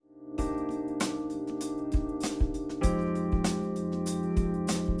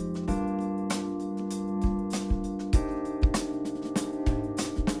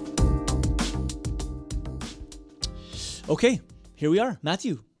Okay, here we are.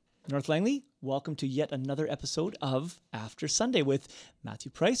 Matthew, North Langley. Welcome to yet another episode of After Sunday with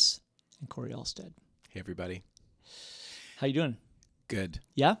Matthew Price and Cory Alstead. Hey, everybody. How you doing? Good.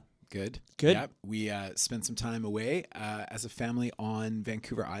 Yeah? Good. Good. Yeah, we spent some time away as a family on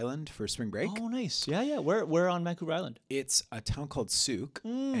Vancouver Island for spring break. Oh, nice. Yeah. Where on Vancouver Island? It's a town called Souk,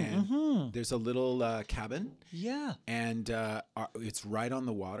 and there's a little cabin. Yeah. And it's right on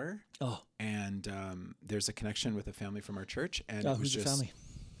the water. Oh. And there's a connection with a family from our church. And it was who's just your family?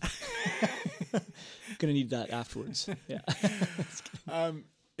 Gonna need that afterwards. Yeah.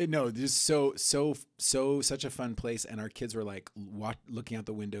 No, this is such a fun place, and our kids were like looking out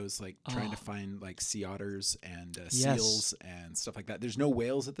the windows, like trying to find like sea otters and seals and stuff like that. There's no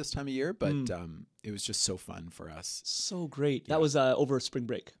whales at this time of year, but it was just so fun for us. So great. Yeah. That was over spring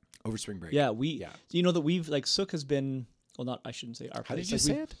break. Over spring break. Yeah, you know that we've like Souk has been I shouldn't say our place. How did you like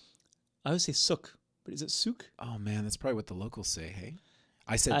say it? I would say Souk, but is it Souk? Oh man, that's probably what the locals say. Hey,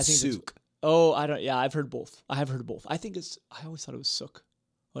 I said Souk. Oh, I don't. Yeah, I've heard both. I always thought it was Souk.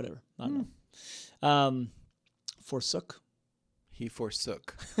 Whatever. I don't know. Forsook. He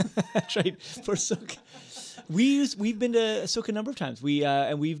forsook. That's right. Forsook. We've been to Souk a number of times.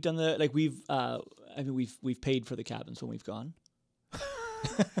 And we've done we've paid for the cabins when we've gone.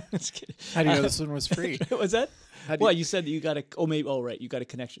 Just kidding. How do you know this one was free? Was that? Well, you said that you got you got a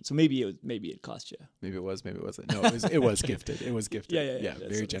connection. So maybe it cost you. Maybe it was, maybe it wasn't. No, it was gifted. It was gifted. Yeah,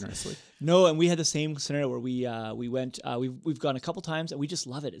 very generously. No, and we had the same scenario where we went. We've gone a couple times, and we just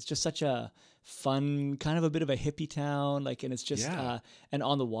love it. It's just such a fun, kind of a bit of a hippie town, and it's just and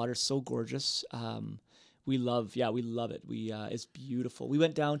on the water, so gorgeous. We love it. It's beautiful. We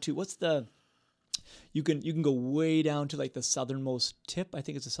went down to you can go way down to like the southernmost tip. I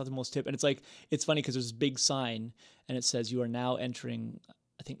think it's the southernmost tip, and it's funny because there's this big sign and it says you are now entering,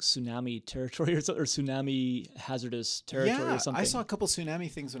 I think, tsunami territory or tsunami hazardous territory or something. I saw a couple tsunami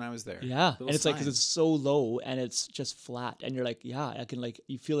things when I was there. Yeah, and it's because it's so low and it's just flat, and you're like, I can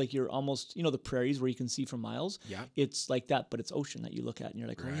you feel like you're almost the prairies where you can see for miles. Yeah, it's like that, but it's ocean that you look at, and you're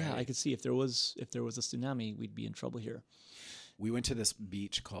like, right. Oh yeah, I could see if there was a tsunami, we'd be in trouble here. We went to this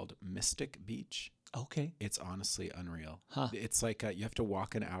beach called Mystic Beach. Okay. It's honestly unreal. Huh. It's like you have to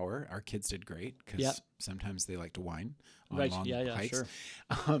walk an hour. Our kids did great because sometimes they like to whine on long hikes. Sure.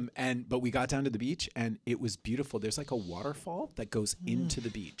 But we got down to the beach and it was beautiful. There's like a waterfall that goes into the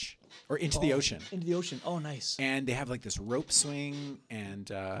beach or into the ocean. Into the ocean. Oh, nice. And they have like this rope swing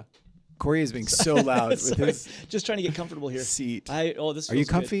and Cory is being so loud with his just trying to get comfortable here. Seat. Are you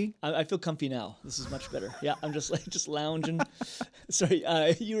comfy? I feel comfy now. This is much better. Yeah, I'm just lounging. Sorry,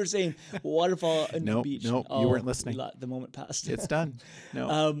 you were saying waterfall and beach. No, you weren't listening. The moment passed. It's done.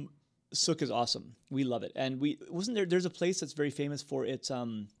 No. Souk is awesome. We love it. And there's a place that's very famous for its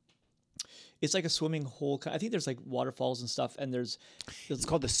it's like a swimming hole. I think there's like waterfalls and stuff, and it's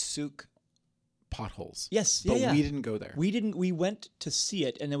called the Souk Potholes. Yes, but we didn't go there. We went to see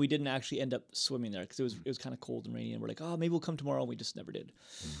it, and then we didn't actually end up swimming there because it was kind of cold and rainy, and we're like, oh, maybe we'll come tomorrow, and we just never did.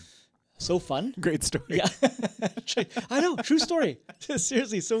 So fun. Great story. Yeah. I know, true story.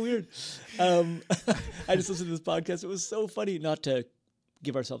 Seriously, so weird. I just listened to this podcast. It was so funny, not to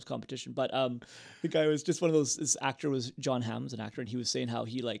give ourselves competition, but the guy was just one of those. This actor was John Hamm's an actor, and he was saying how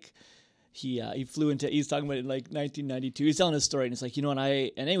he flew into. He's talking about it in like 1992. He's telling his story, and it's like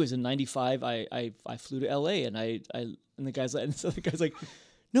and anyways in '95 I flew to LA, and the guy's like,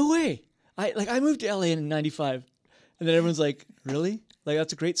 no way, I moved to LA in '95, and then everyone's like, really? Like,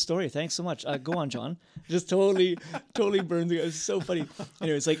 that's a great story. Thanks so much. Go on, John. Just totally burned the guy. It was so funny.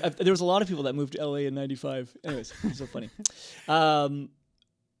 Anyways, there was a lot of people that moved to LA in '95. Anyways, it was so funny.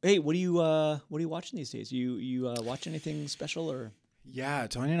 Hey, what are you watching these days? You watch anything special or? Yeah,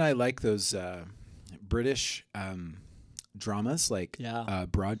 Tony and I like those British dramas like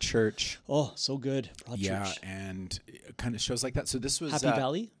Broadchurch. Oh, so good. Broadchurch. Yeah, and kind of shows like that. So this was Happy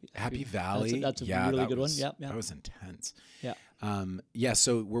Valley. Happy Valley. That's a really good one. Yeah. That was intense. Yeah.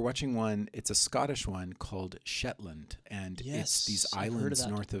 So we're watching one. It's a Scottish one called Shetland, and it's these islands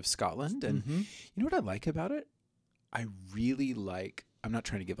north of Scotland. And you know what I like about it? I really like. I'm not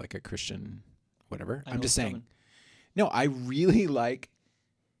trying to give like a Christian whatever. I'm just saying. No, I really like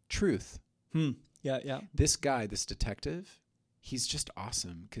truth. Yeah. This guy, this detective, he's just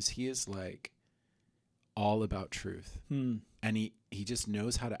awesome because he is like all about truth. And he just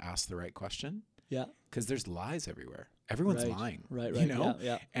knows how to ask the right question. Yeah. Because there's lies everywhere. Everyone's lying. Right. You know?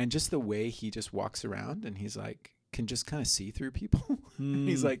 Yeah. And just the way he just walks around and he's like, can just kind of see through people.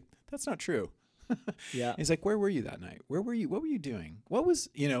 He's like, that's not true. Yeah. He's like, where were you that night? Where were you? What were you doing? What was,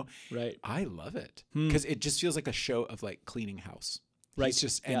 Right. I love it because it just feels like a show of like cleaning house. Right. He's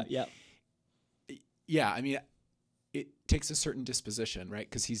just, yeah. Yeah. I mean, it takes a certain disposition, right?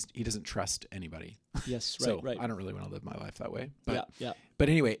 Because he doesn't trust anybody. Yes, right, So right. I don't really want to live my life that way. But, yeah. But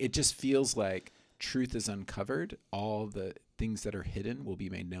anyway, it just feels like truth is uncovered. All the things that are hidden will be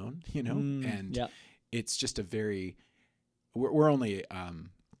made known, and it's just a very, we're only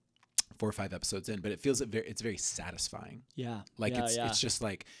 4 or 5 episodes in, but it feels it's very satisfying. Yeah. Like it's just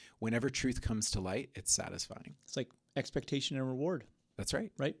like whenever truth comes to light, it's satisfying. It's like expectation and reward. That's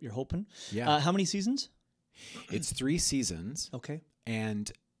right. Right? You're hoping. Yeah. How many seasons? It's 3 seasons. Okay.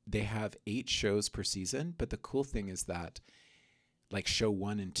 And they have 8 shows per season. But the cool thing is that like show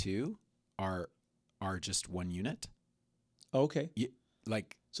 1 and 2 are just one unit. Okay.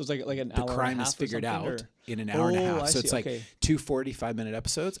 So it's like an hour. The crime is figured out in an hour and a half. So it's like 2 45-minute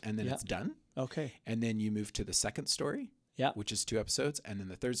episodes, and then it's done. Okay. And then you move to the second story, which is 2 episodes, and then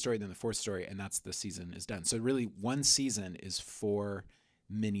the third story, then the fourth story, and that's the season is done. So really, one season is 4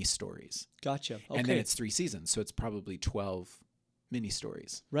 mini stories. Gotcha. Okay. And then it's 3 seasons, so it's probably 12 mini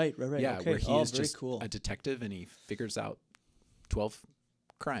stories. Right. Yeah, okay. where he is just cool. a detective, and he figures out 12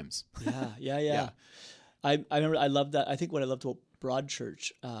 crimes. Yeah. I remember, I love that. I think what I loved about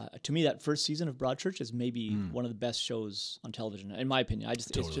Broadchurch, to me, that first season of Broadchurch is maybe one of the best shows on television, in my opinion. It's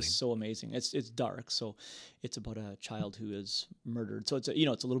just so amazing. It's dark, so it's about a child who is murdered. So it's a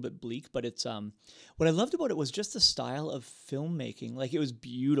little bit bleak, but it's what I loved about it was just the style of filmmaking. Like, it was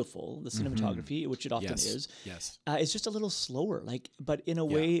beautiful, the cinematography, which it often is. Yes. It's just a little slower, but in a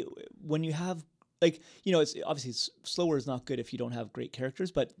way, when you have, it's obviously slower is not good if you don't have great characters,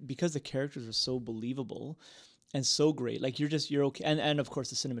 but because the characters are so believable and so great, you're okay. And of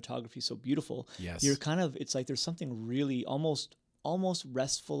course the cinematography is so beautiful. Yes. You're kind of, it's like there's something really almost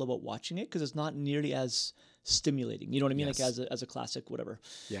restful about watching it, because it's not nearly as stimulating. You know what I mean? Yes. Like as a classic, whatever,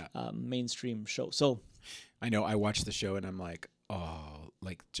 mainstream show. So I know I watched the show and I'm like, oh,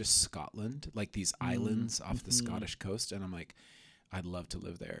 like just Scotland, like these islands off the Scottish coast. And I'm like, I'd love to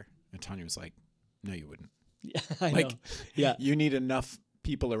live there. And Tanya was like, no, you wouldn't. Yeah, I know. Yeah. You need enough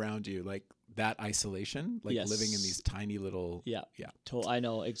people around you, like that isolation, like living in these tiny little. Yeah. I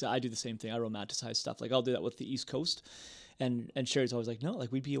know. I do the same thing. I romanticize stuff. Like, I'll do that with the East Coast. And Sherry's always like, no,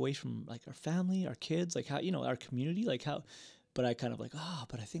 like we'd be away from like our family, our kids, like how, our community, like how, but I kind of like,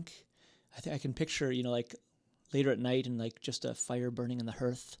 but I think I can picture, like later at night and like just a fire burning in the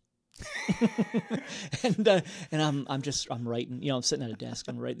hearth. and I'm writing, I'm sitting at a desk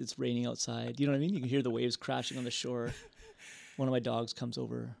and it's raining outside. You know what I mean? You can hear the waves crashing on the shore. One of my dogs comes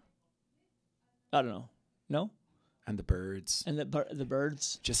over. I don't know. No? And the birds. And the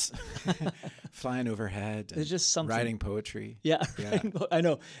birds. Just flying overhead. There's just something. Writing poetry. Yeah. I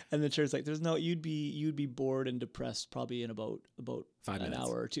know. And the chair's like, there's no, you'd be bored and depressed probably in about 5 minutes. An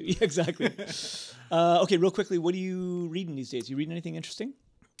hour or two. Yeah, exactly. Okay, real quickly, what are you reading these days? You reading anything interesting?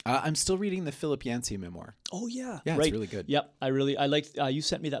 I'm still reading the Philip Yancey memoir. Oh yeah, right. It's really good. Yep, I liked. You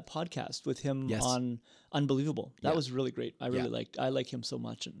sent me that podcast with him on Unbelievable. That was really great. I like him so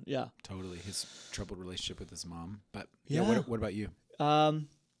much, and totally his troubled relationship with his mom. But what about you? I'm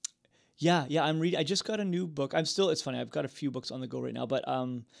reading. I just got a new book. It's funny. I've got a few books on the go right now, but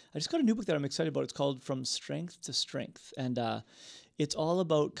I just got a new book that I'm excited about. It's called From Strength to Strength, and it's all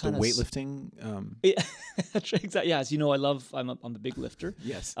about kind of weightlifting. Exactly. Yeah, as you know, I'm a big lifter.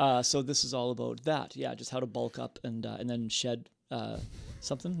 Yes. So this is all about that. Yeah, just how to bulk up and then shed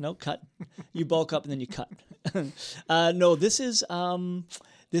something. No, cut. You bulk up and then you cut. No, this is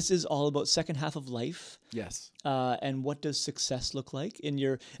all about second half of life. Yes. And what does success look like in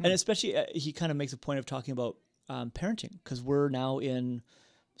your and especially he kind of makes a point of talking about parenting, because we're now in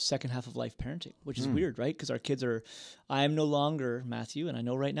second half of life parenting, which is weird, right? Because our kids I am no longer Matthew, and I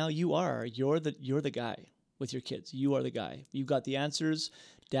know right now you are. You're the guy with your kids. You are the guy. You've got the answers.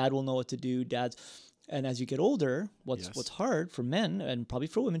 Dad will know what to do. And as you get older, what's hard for men and probably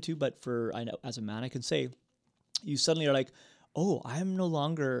for women too, but I know as a man I can say, you suddenly are like, oh,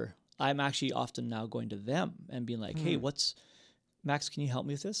 I'm actually often now going to them and being like, hey, Max, can you help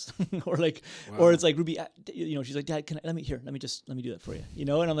me with this? Or like, or it's like Ruby, she's like, Dad, let me do that for you, and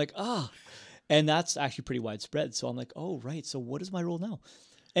I'm like, and that's actually pretty widespread. So I'm like, oh, right. So what is my role now?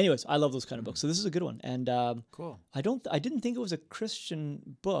 Anyways, I love those kind of books. So this is a good one. And cool. I didn't think it was a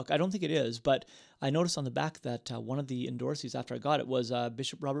Christian book. I don't think it is, but I noticed on the back that one of the endorsees after I got it was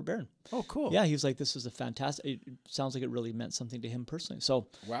Bishop Robert Barron. Oh, cool. Yeah, he was like, this is it sounds like it really meant something to him personally. So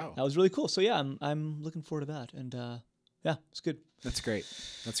wow, that was really cool. So yeah, I'm looking forward to that. And yeah, it's good. That's great.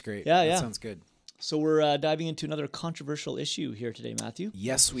 Yeah, that sounds good. So we're diving into another controversial issue here today, Matthew.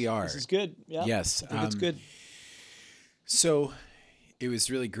 Yes, we are. This is good. Yeah. Yes. I think it's good. So it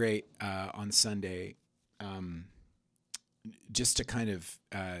was really great on Sunday, just to kind of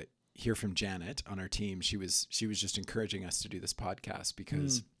hear from Janet on our team. She was just encouraging us to do this podcast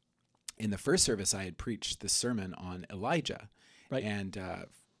because in the first service I had preached this sermon on Elijah, right? And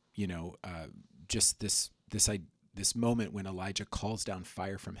just this moment when Elijah calls down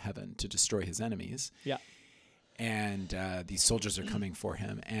fire from heaven to destroy his enemies. Yeah. And these soldiers are coming for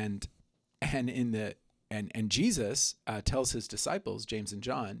him, and Jesus tells his disciples, James and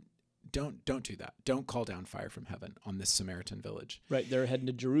John, don't do that. Don't call down fire from heaven on this Samaritan village. Right. They're heading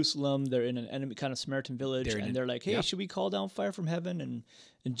to Jerusalem. They're in an enemy kind of Samaritan village, they're like, hey, should we call down fire from heaven?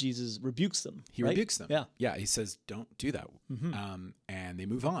 And Jesus rebukes them. He rebukes them. Yeah. Yeah. He says, don't do that. Mm-hmm. And they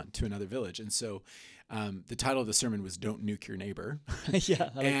move on to another village. And so the title of the sermon was "Don't Nuke Your Neighbor." Yeah.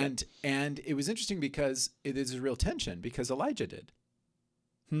 I like that. And it was interesting because it is a real tension because Elijah did.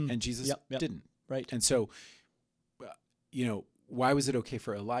 And Jesus didn't. Right. And so, why was it okay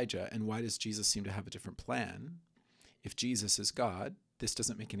for Elijah, and why does Jesus seem to have a different plan? If Jesus is God, this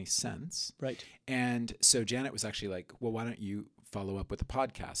doesn't make any sense. Right. And so Janet was actually like, well, why don't you follow up with a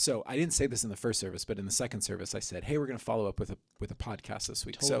podcast? So I didn't say this in the first service, but in the second service, I said, hey, we're going to follow up with a podcast this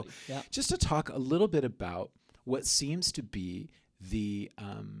week. Totally. So just to talk a little bit about what seems to be the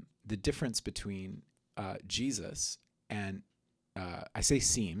difference between Jesus and I say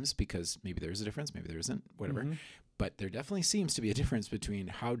seems because maybe there is a difference, maybe there isn't, whatever. Mm-hmm. But there definitely seems to be a difference between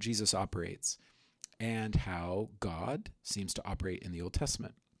how Jesus operates and how God seems to operate in the Old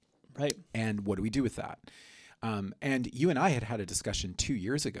Testament. Right. And what do we do with that? And you and I had a discussion 2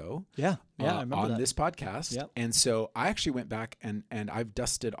 years ago. Yeah. I remember on that. this podcast. Yep. And so I actually went back and I've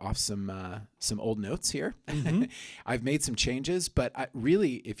dusted off some old notes here. Mm-hmm. I've made some changes, but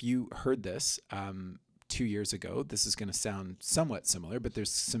really, if you heard this 2 years ago, this is going to sound somewhat similar, but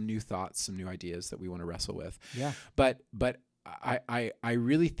there's some new thoughts, some new ideas that we want to wrestle with. Yeah. But I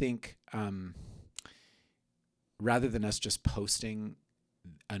really think rather than us just posting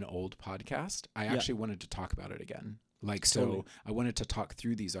an old podcast, I actually wanted to talk about it again. So I wanted to talk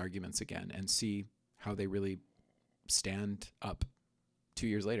through these arguments again and see how they really stand up 2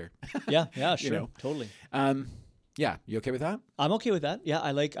 years later. Yeah, sure. Totally. Yeah. You okay with that? I'm okay with that. Yeah.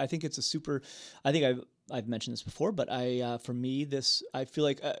 I think it's I think I've mentioned this before, but for me, I feel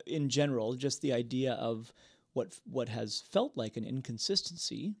like in general, just the idea of what has felt like an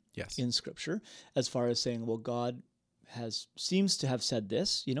inconsistency in Scripture, as far as saying, well, God seems to have said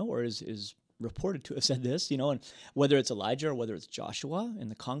this, or is reported to have said this, and whether it's Elijah or whether it's Joshua in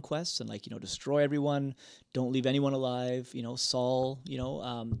the conquests and destroy everyone, don't leave anyone alive, Saul,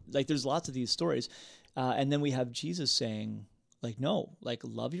 there's lots of these stories. And then we have Jesus saying, no,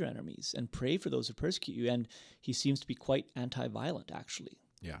 love your enemies and pray for those who persecute you. And he seems to be quite anti-violent, actually.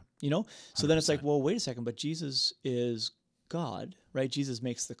 Yeah. So then it's like, well, wait a second, but Jesus is God, right? Jesus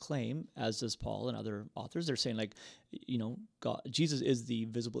makes the claim, as does Paul and other authors. They're saying God, Jesus is the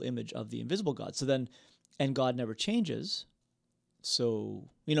visible image of the invisible God. So then, and God never changes. So,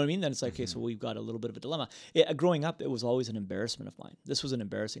 you know what I mean? Then it's like, okay, so we've got a little bit of a dilemma. Growing up, it was always an embarrassment of mine. This was an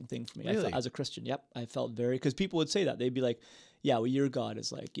embarrassing thing for me. Really? As a Christian, I felt because people would say that. They'd be like, yeah, well, your God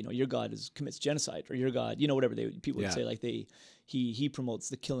is your God commits genocide, or your God, whatever people would say, he promotes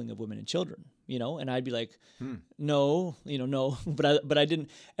the killing of women and children, and I'd be like, no, no, but I didn't.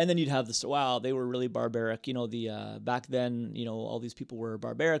 And then you'd have this, wow, they were really barbaric, back then, all these people were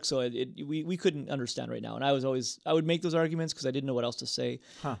barbaric. So we couldn't understand right now. And I would make those arguments because I didn't know what else to say,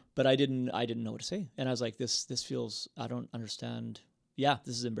 but I didn't know what to say. And I was like, this feels, I don't understand. Yeah,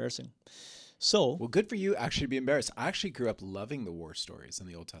 this is embarrassing. So, well, good for you actually to be embarrassed. I actually grew up loving the war stories in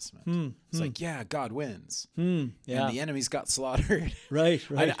the Old Testament. It's like, yeah, God wins. And the enemies got slaughtered. Right.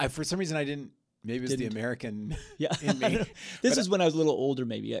 I for some reason, I didn't. Maybe it was the American in me. This is when I was a little older,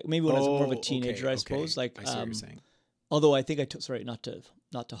 maybe when I was more of a teenager, I suppose. I see what you're saying. Although I think sorry, not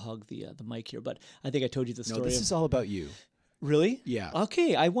to hug the mic here, but I think I told you the story. No, this is all about you. Really? Yeah.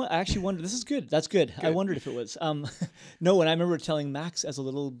 Okay. I actually wondered. This is good. That's good. I wondered if it was. No, and I remember telling Max as a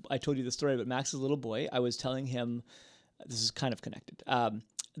little. I told you the story, but Max as a little boy, I was telling him. This is kind of connected.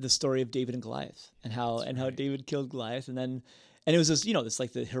 The story of David and Goliath, and how David killed Goliath, and it was this this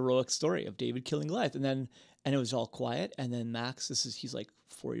the heroic story of David killing Goliath, and it was all quiet, and then Max, he's like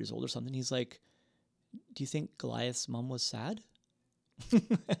 4 years old or something. He's like, "Do you think Goliath's mom was sad?"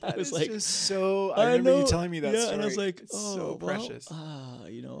 I was like, just so. I remember you telling me that story. And I was like, it's so precious.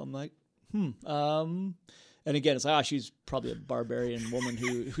 I'm like, And again, it's like, she's probably a barbarian woman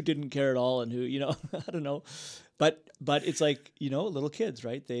who didn't care at all, and who, I don't know, but it's like, little kids,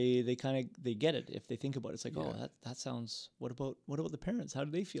 right? They get it if they think about it. It's like, oh, that sounds. What about the parents? How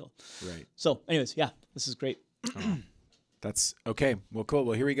do they feel? Right. So, anyways, yeah, this is great. That's okay. Well, cool.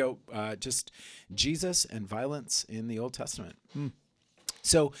 Well, here we go. Just Jesus and violence in the Old Testament.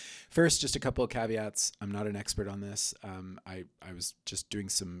 So first, just a couple of caveats. I'm not an expert on this. I was just doing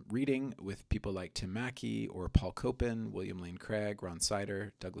some reading with people like Tim Mackey or Paul Copen, William Lane Craig, Ron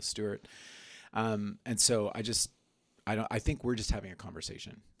Sider, Douglas Stewart. And so I think we're just having a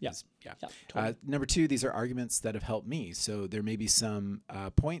conversation. Yeah. Totally. Number two, these are arguments that have helped me. So there may be some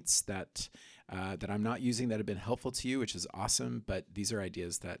points that I'm not using that have been helpful to you, which is awesome. But these are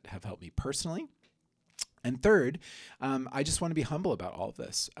ideas that have helped me personally. And third, I just want to be humble about all of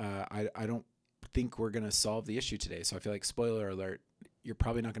this. I don't think we're going to solve the issue today. So I feel like, spoiler alert, you're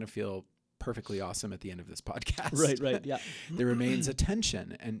probably not going to feel perfectly awesome at the end of this podcast. Right, yeah. There remains a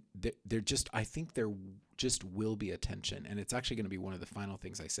tension, and I think there just will be a tension. And it's actually going to be one of the final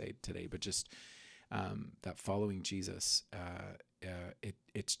things I say today, but just that following Jesus,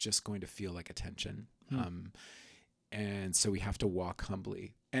 it's just going to feel like a tension. And so we have to walk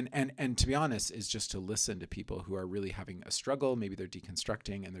humbly. And to be honest, is just to listen to people who are really having a struggle. Maybe they're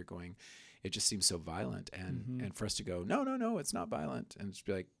deconstructing and they're going, it just seems so violent. And for us to go, no, it's not violent. And just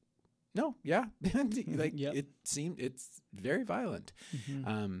be like, no, yeah. It's very violent.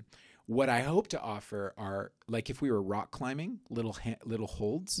 What I hope to offer are, like, if we were rock climbing, little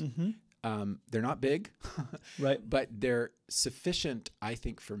holds. They're not big, right? But they're sufficient, I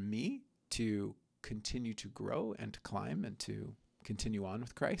think, for me to continue to grow and to climb and to continue on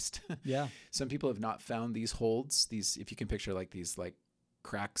with Christ. Yeah. Some people have not found these holds, if you can picture like these like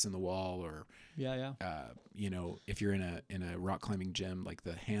cracks in the wall, or if you're in a rock climbing gym, like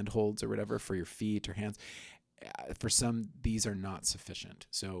the hand holds or whatever for your feet or hands. For some, these are not sufficient.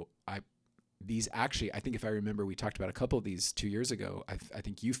 So I think if I remember, we talked about a couple of these 2 years ago. I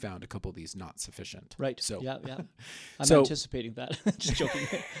think you found a couple of these not sufficient. Right. So yeah. I'm anticipating that. Just joking.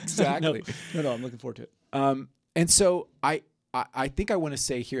 Exactly. No, I'm looking forward to it. And so I think I want to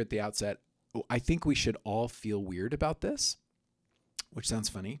say here at the outset, I think we should all feel weird about this, which sounds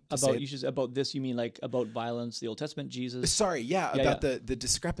funny. About this, you mean like about violence, the Old Testament, Jesus? Sorry, about the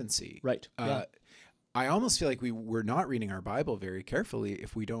discrepancy. Right. I almost feel like we're not reading our Bible very carefully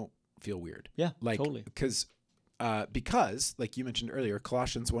if we don't feel weird. Yeah, totally. Because like you mentioned earlier,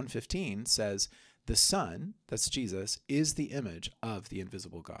 Colossians 1:15 says the Son, that's Jesus, is the image of the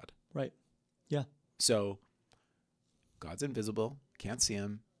invisible God. Right. Yeah. So God's invisible, can't see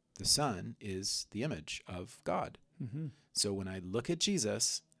him. The Son is the image of God. So when I look at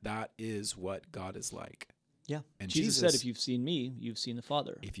Jesus, that is what God is like. Yeah. And Jesus said, if you've seen me, you've seen the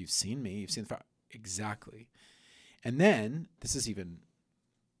Father. If you've seen me, you've seen the Father. Exactly. And then, this is even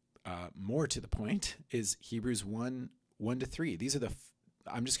more to the point, is Hebrews 1:1-3. These are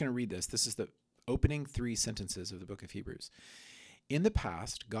I'm just going to read this. This is the opening 3 sentences of the book of Hebrews. In the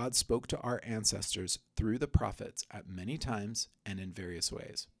past, God spoke to our ancestors through the prophets at many times and in various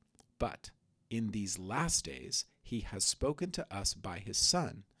ways. But in these last days, he has spoken to us by his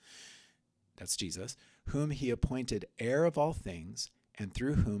Son, that's Jesus, whom he appointed heir of all things, and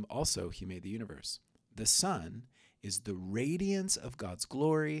through whom also he made the universe. The Son is the radiance of God's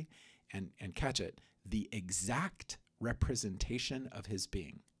glory, and catch it, the exact representation of his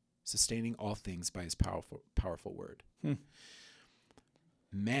being, sustaining all things by his powerful word.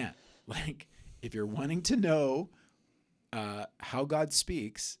 Man, like, if you're wanting to know how God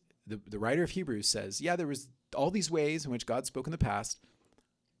speaks, the writer of Hebrews says, there was all these ways in which God spoke in the past,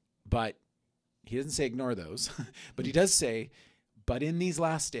 but he doesn't say ignore those, but he does say, but in these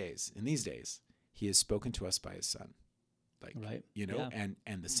last days, he has spoken to us by his Son. Like, right.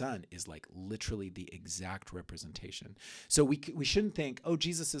 And the Son is like literally the exact representation. So we shouldn't think, oh,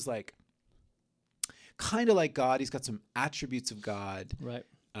 Jesus is like kind of like God. He's got some attributes of God. Right.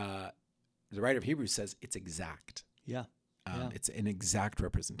 The writer of Hebrews says it's exact. Yeah. It's an exact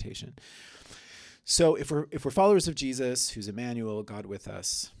representation. So if we're followers of Jesus, who's Emmanuel, God with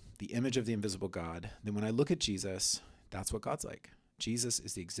us, the image of the invisible God, then when I look at Jesus, that's what God's like. Jesus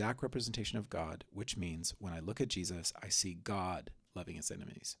is the exact representation of God, which means when I look at Jesus, I see God loving his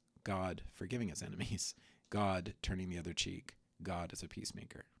enemies, God forgiving his enemies, God turning the other cheek, God as a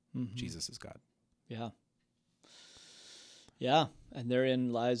peacemaker. Jesus is God. Yeah. Yeah. And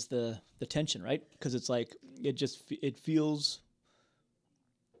therein lies the tension, right? Because it's like, it feels,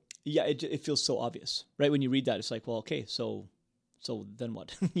 it feels so obvious, right? When you read that, it's like, well, okay, so then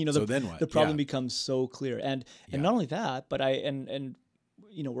what? Then what? The problem becomes so clear. And not only that, but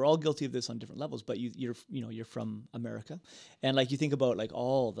we're all guilty of this on different levels, but you're from America. And like, you think about like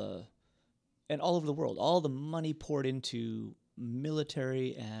all over the world, all the money poured into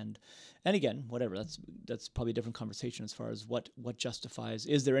military and again, whatever, that's probably a different conversation as far as what justifies,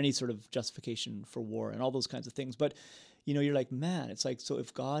 is there any sort of justification for war and all those kinds of things. But, you're like, man, it's like, so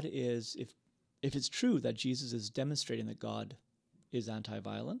if God is, if it's true that Jesus is demonstrating that God is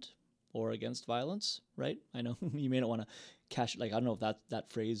anti-violent or against violence, right? I know you may not want to cash, like, I don't know if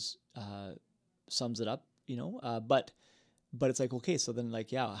that phrase sums it up, but it's like, okay, so then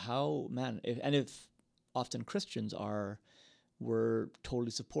like, yeah, how, man, if often Christians we're totally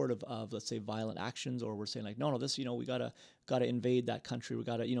supportive of, let's say, violent actions, or we're saying like, no, this, we gotta invade that country, we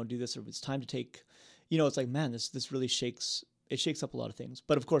gotta, do this, or it's time to take, it's like, man, this really shakes up a lot of things.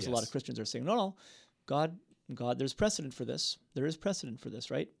 But of course, a lot of Christians are saying, no, God, there's precedent for this. There is precedent for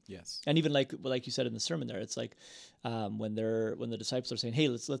this, right? Yes. And even like you said in the sermon there, it's like when the disciples are saying, hey,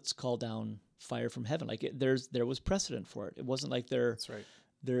 let's call down fire from heaven. Like there was precedent for it. It wasn't like That's right.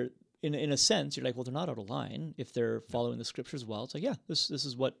 they're in a sense, you're like, well, they're not out of line if they're following the scriptures well. It's like, yeah, this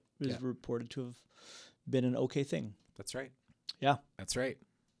is what is reported to have been an okay thing. That's right. Yeah. That's right.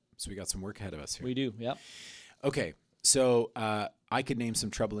 So we got some work ahead of us here. We do, yeah. Okay, so I could name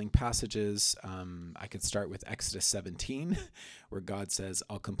some troubling passages. I could start with Exodus 17, where God says,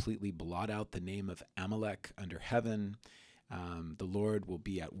 I'll completely blot out the name of Amalek under heaven. The Lord will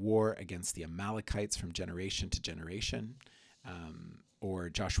be at war against the Amalekites from generation to generation. Or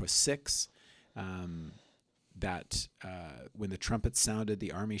Joshua 6, that when the trumpet sounded,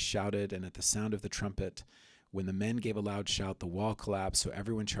 the army shouted, and at the sound of the trumpet, when the men gave a loud shout, the wall collapsed, so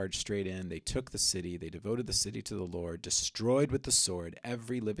everyone charged straight in. They took the city, they devoted the city to the Lord, destroyed with the sword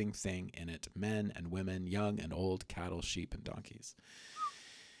every living thing in it, men and women, young and old, cattle, sheep, and donkeys.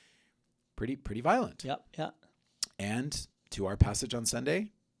 Pretty violent. Yeah, yeah. And to our passage on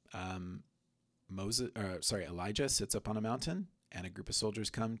Sunday, Elijah sits up on a mountain, and a group of soldiers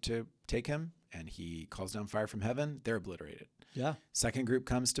come to take him, and he calls down fire from heaven. They're obliterated. Yeah. Second group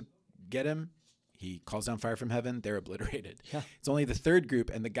comes to get him. He calls down fire from heaven. They're obliterated. Yeah. It's only the third group,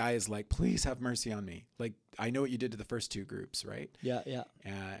 and the guy is like, please have mercy on me. Like, I know what you did to the first two groups, right? Yeah, yeah.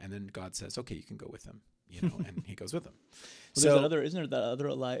 And then God says, okay, you can go with them, and he goes with them. Well, isn't there that other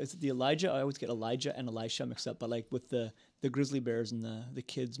Elijah? Is it the Elijah? I always get Elijah and Elisha mixed up, but like with the grizzly bears and the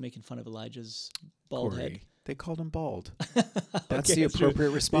kids making fun of Elijah's bald Corey, head. They called him bald. That's Okay, the appropriate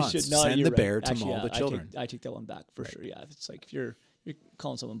response. Send the bear to maul the children. I take that one back for sure. Yeah, it's like if you're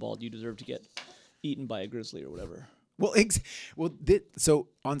calling someone bald, you deserve to get eaten by a grizzly or whatever. Well, so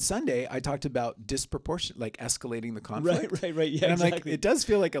on Sunday I talked about disproportionate, like escalating the conflict. Right. Yeah, and I'm exactly. like, it does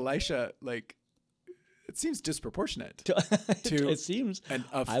feel like Elisha, like it seems disproportionate to it seems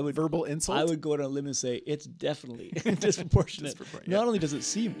verbal insult. I would go on a limb and say it's definitely disproportionate. Not only does it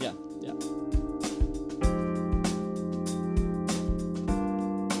seem, yeah.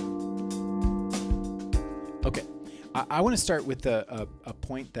 Okay, I want to start with a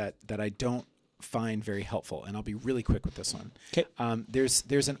point that I don't find very helpful, and I'll be really quick with this one. Okay.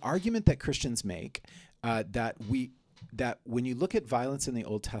 There's an argument that Christians make that when you look at violence in the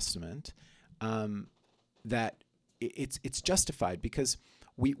Old Testament, that it's justified because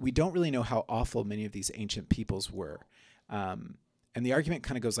we don't really know how awful many of these ancient peoples were, and the argument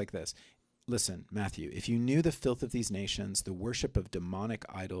kind of goes like this. Listen, Matthew, if you knew the filth of these nations, the worship of demonic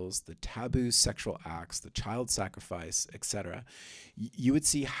idols, the taboo sexual acts, the child sacrifice, etc., you would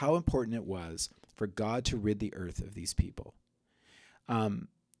see how important it was for God to rid the earth of these people.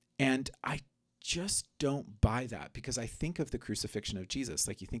 And I just don't buy that, because I think of the crucifixion of Jesus.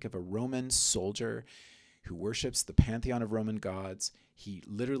 Like, you think of a Roman soldier who worships the pantheon of Roman gods. He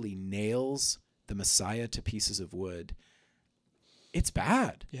literally nails the Messiah to pieces of wood. It's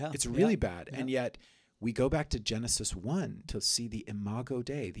bad. Yeah, it's really bad. Yeah. And yet we go back to Genesis 1 to see the imago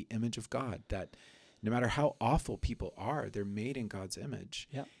Dei, the image of God, that no matter how awful people are, they're made in God's image.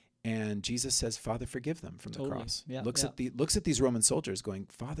 Yeah. And Jesus says, Father, forgive them from the cross. Yeah, looks at these Roman soldiers going,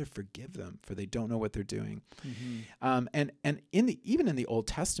 Father, forgive them, for they don't know what they're doing. Mm-hmm. And even in the Old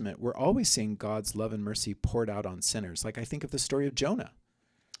Testament, we're always seeing God's love and mercy poured out on sinners. Like, I think of the story of Jonah.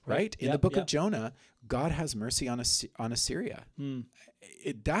 Right? In the book of Jonah, God has mercy on Assyria.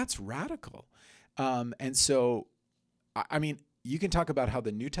 That's radical. And so, I mean, you can talk about how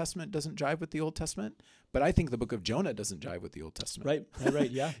the New Testament doesn't jive with the Old Testament, but I think the book of Jonah doesn't jive with the Old Testament.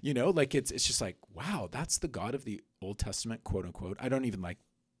 Right, yeah. Like it's just like, wow, that's the God of the Old Testament, quote unquote. I don't even like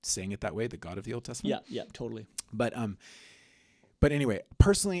saying it that way, the God of the Old Testament. Yeah, totally. But anyway,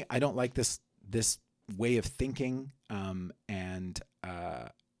 personally, I don't like this way of thinking.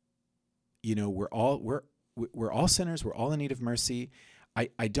 We're all sinners. We're all in need of mercy.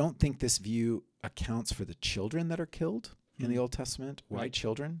 I don't think this view accounts for the children that are killed in the Old Testament. Why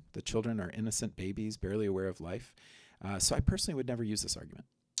children? The children are innocent babies, barely aware of life. So I personally would never use this argument.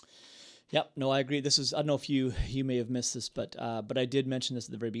 Yep. No, I agree. This is, I don't know if you may have missed this, but I did mention this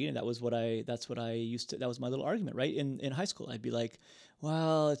at the very beginning. That was what I used to, that was my little argument, right? In high school, I'd be like,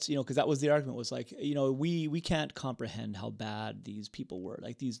 well, it's, cause that was the argument, was like, we can't comprehend how bad these people were,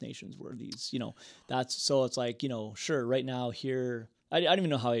 like these nations were, so it's like, sure. Right now here, I don't even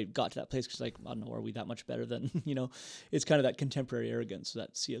know how I got to that place. Cause like, I don't know, are we that much better than, it's kind of that contemporary arrogance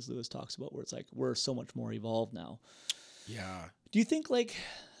that C.S. Lewis talks about, where it's like, we're so much more evolved now. Yeah. Do you think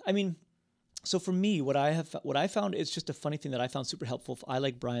so for me, what I found is just a funny thing that I found super helpful. I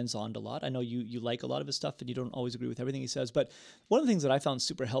like Brian Zond a lot. I know you like a lot of his stuff and you don't always agree with everything he says, but one of the things that I found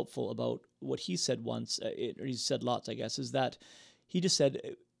super helpful about what he said once, or he said lots, I guess, is that he just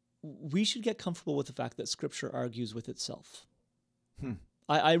said, we should get comfortable with the fact that Scripture argues with itself.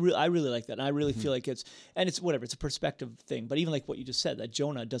 I really like that. And I really feel like it's whatever, it's a perspective thing. But even like what you just said, that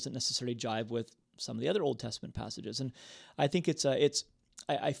Jonah doesn't necessarily jive with some of the other Old Testament passages. And I think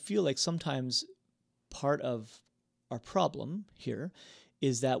I feel like sometimes part of our problem here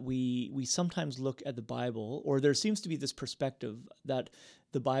is that we sometimes look at the Bible, or there seems to be this perspective that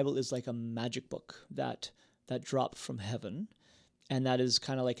the Bible is like a magic book that dropped from heaven, and that is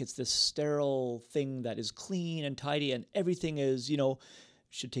kind of like it's this sterile thing that is clean and tidy, and everything is,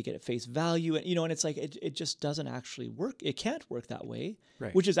 should take it at face value, and and it's like it just doesn't actually work. It can't work that way,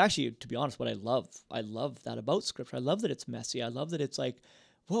 right? Which is actually, to be honest, what I love. I love that about Scripture. I love that it's messy. I love that it's like,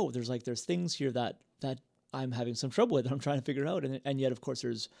 whoa, there's things here that I'm having some trouble with, that I'm trying to figure out, and yet of course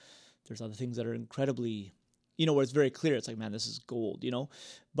there's other things that are incredibly, where it's very clear. It's like, man, this is gold,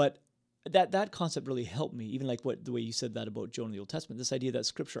 But that concept really helped me, even like the way you said that about Jonah in the Old Testament. This idea that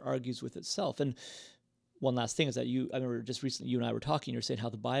Scripture argues with itself. And one last thing is that I remember just recently you and I were talking, you're saying how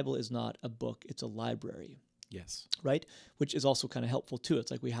the Bible is not a book, it's a library. Yes. Right? Which is also kind of helpful too. It's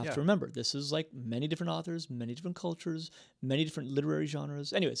like we have to remember, this is like many different authors, many different cultures, many different literary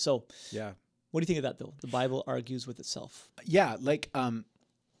genres. Anyway, so yeah. What do you think of that though? The Bible argues with itself. Yeah,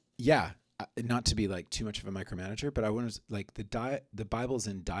 not to be like too much of a micromanager, but I want to like the Bible's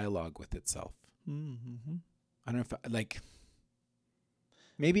in dialogue with itself. Mm-hmm. I don't know if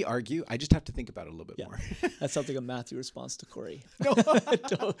maybe argue. I just have to think about it a little bit more. That sounds like a Matthew response to Cory. No.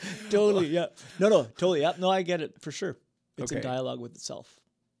 Totally. Yeah. No, totally. Yeah. No, I get it for sure. It's in dialogue with itself.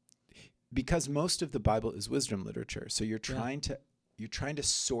 Because most of the Bible is wisdom literature. So you're trying to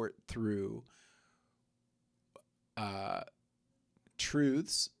sort through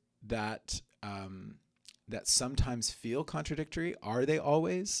truths that sometimes feel contradictory. Are they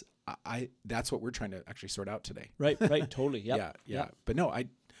always? That's what we're trying to actually sort out today. Right. Totally. Yep. Yeah. But no, I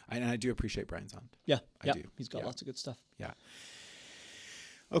do appreciate Brian Zond. Yeah. I do. He's got lots of good stuff. Yeah.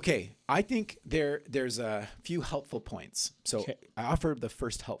 Okay. I think there's a few helpful points. So I offer the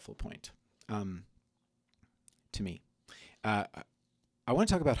first helpful point to me. I want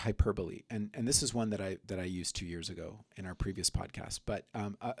to talk about hyperbole, and this is one that I used 2 years ago in our previous podcast. But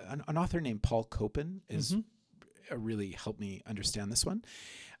an author named Paul Copan is really helped me understand this one,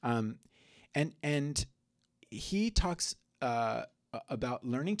 and he talks about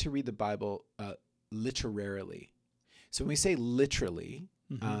learning to read the Bible literarily. So when we say literally,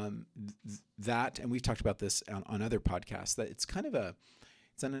 that, and we've talked about this on other podcasts, that it's kind of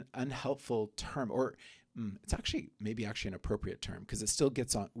it's an unhelpful term, or it's actually maybe an appropriate term, because it still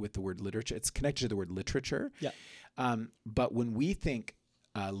gets on with the word literature. It's connected to the word literature. Yeah. But when we think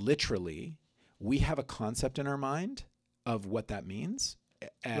literally, we have a concept in our mind of what that means.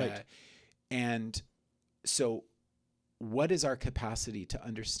 Right. And so what is our capacity to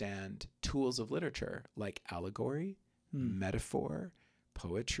understand tools of literature like allegory, metaphor,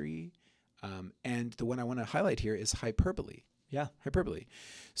 poetry, and the one I want to highlight here is hyperbole. Yeah. Hyperbole.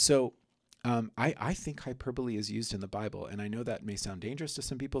 So I think hyperbole is used in the Bible, and I know that may sound dangerous to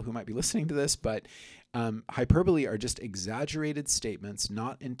some people who might be listening to this, but hyperbole are just exaggerated statements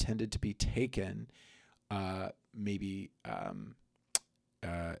not intended to be taken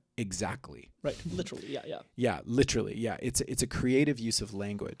exactly. Right. Literally. Yeah. Yeah. Literally. Yeah. It's a creative use of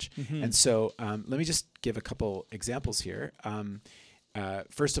language. And so let me just give a couple examples here.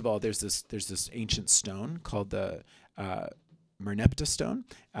 First of all, there's this ancient stone called the Merneptah stone,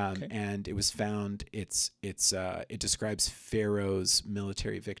 and it was found. It describes Pharaoh's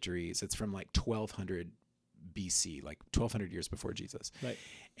military victories. It's from like 1200 BC, like 1200 years before Jesus. Right.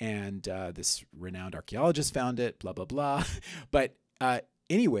 And this renowned archaeologist found it. Blah blah blah. But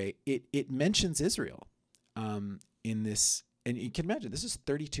anyway, it mentions Israel in this, and you can imagine this is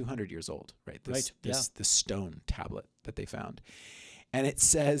 3,200 years old, right? This stone tablet that they found, and it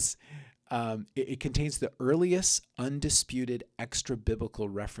says. It contains the earliest undisputed extra-biblical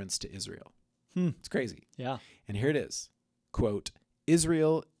reference to Israel. It's crazy. Yeah. And here it is. Quote,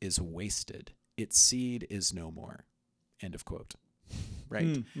 Israel is wasted. Its seed is no more. End of quote. Right?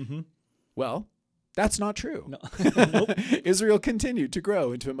 Mm-hmm. Well, that's not true. No. Nope. Israel continued to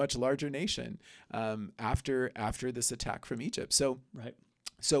grow into a much larger nation after this attack from Egypt. So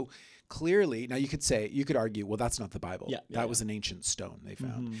clearly, now you could argue, well, that's not the Bible. That was an ancient stone they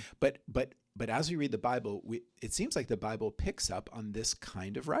found. Mm-hmm. But as we read the Bible, it seems like the Bible picks up on this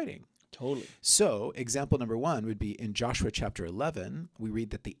kind of writing. Totally. So example number 1 would be in Joshua chapter 11, we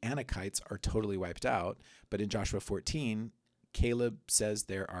read that the Anakites are totally wiped out. But in Joshua 14, Caleb says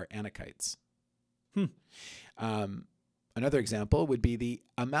there are Anakites. Another example would be the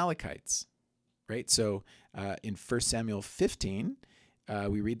Amalekites, right? So in 1 Samuel 15,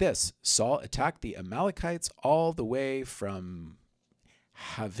 we read this. Saul attacked the Amalekites all the way from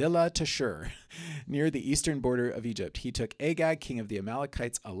Havilah to Shur, near the eastern border of Egypt. He took Agag, king of the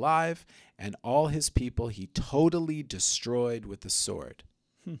Amalekites, alive, and all his people he totally destroyed with the sword.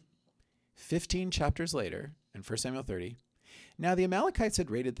 15 chapters later, in 1 Samuel 30, now the Amalekites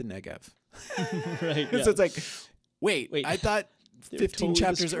had raided the Negev. Right. So it's like, wait, I thought 15 totally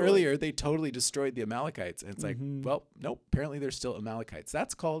chapters destroyed. Earlier, they totally destroyed the Amalekites. And it's like, well, nope, apparently they're still Amalekites.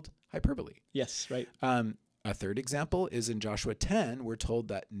 That's called hyperbole. Yes, right. A third example is in Joshua 10, we're told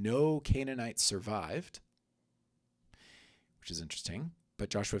that no Canaanites survived, which is interesting.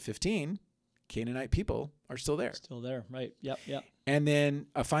 But Joshua 15, Canaanite people are still there. Still there, right. Yep. And then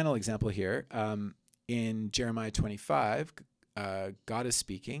a final example here, in Jeremiah 25, God is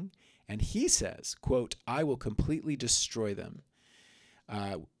speaking, and he says, quote, I will completely destroy them.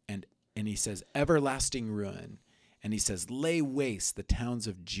 And he says, everlasting ruin. And he says, lay waste the towns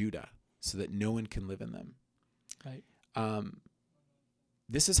of Judah so that no one can live in them. Right.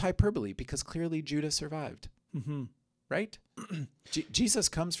 This is hyperbole because clearly Judah survived. Mm-hmm. Right? Jesus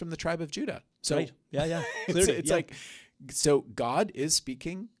comes from the tribe of Judah. So right. Yeah. Clearly, it's like, so God is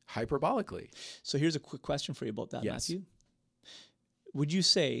speaking hyperbolically. So here's a quick question for you about that, Yes. Matthew. Would you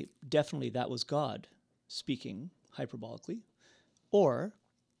say definitely that was God speaking hyperbolically? Or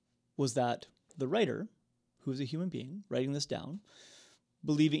was that the writer, who's a human being, writing this down,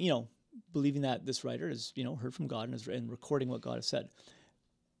 believing that this writer is, heard from God and recording what God has said?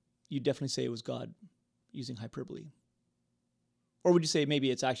 You definitely say it was God using hyperbole. Or would you say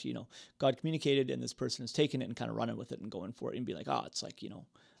maybe it's actually, God communicated and this person has taken it and kind of running with it and going for it and be like, it's like,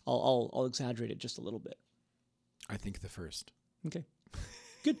 I'll exaggerate it just a little bit. I think the first. Okay.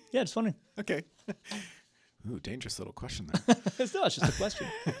 Good. Yeah, it's funny. Okay. Ooh, dangerous little question there. It's just a question.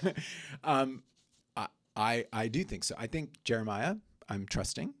 I do think so. I think Jeremiah, I'm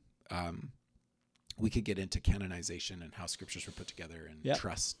trusting. We could get into canonization and how scriptures were put together and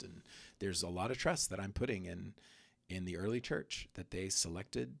trust. And there's a lot of trust that I'm putting in the early church, that they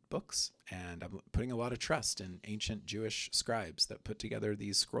selected books, and I'm putting a lot of trust in ancient Jewish scribes that put together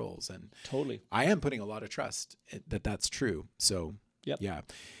these scrolls. And totally, I am putting a lot of trust that that's true. So yeah.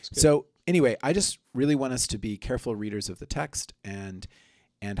 So anyway, I just really want us to be careful readers of the text, and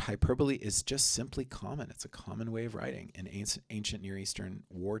hyperbole is just simply common. It's a common way of writing in ancient Near Eastern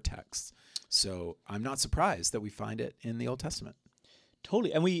war texts. So I'm not surprised that we find it in the Old Testament.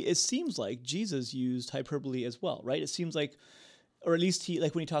 Totally. And it seems like Jesus used hyperbole as well, right? It seems like, or at least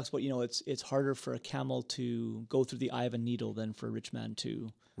when he talks about, it's harder for a camel to go through the eye of a needle than for a rich man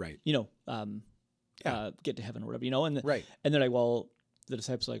to, right. Get to heaven or whatever, and right. And they're like, well, the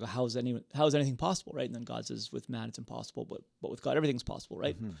disciples are like, well, how is anything possible, right? And then God says, with man, it's impossible, but with God, everything's possible,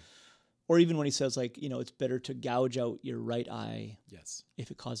 right? Mm-hmm. Or even when he says, like, it's better to gouge out your right eye, yes,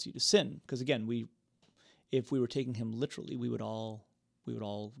 if it causes you to sin, because again, if we were taking him literally, we would all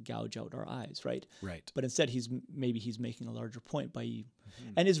gouge out our eyes, right? Right. But instead, he's making a larger point by.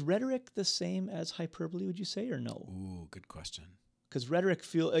 Mm-hmm. And is rhetoric the same as hyperbole? Would you say, or no? Ooh, good question. Because rhetoric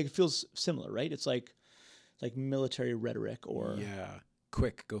feels similar, right? It's like military rhetoric, or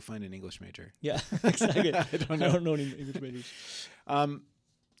quick, go find an English major. Yeah, exactly. I don't know any English majors.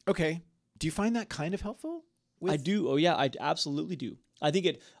 Okay. Do you find that kind of helpful? I do. Oh yeah, I absolutely do. I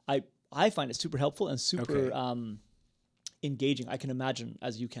think I find it super helpful and super engaging. I can imagine,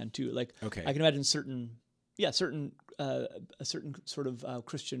 as you can too. Like, I can imagine a certain sort of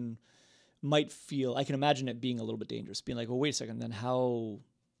Christian might feel. I can imagine it being a little bit dangerous, being like, well, wait a second. Then how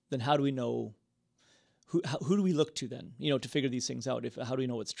do we know? Who do we look to then? To figure these things out. How do we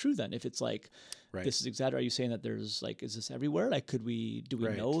know what's true then? If it's like, this is exaggerated. Are you saying that there's like, is this everywhere? Like, do we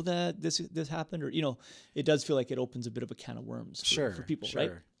know that this happened? Or it does feel like it opens a bit of a can of worms for people,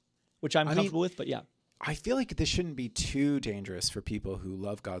 right? Which I'm comfortable with, but yeah. I feel like this shouldn't be too dangerous for people who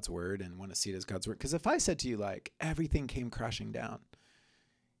love God's word and want to see it as God's word. Because if I said to you, like, everything came crashing down,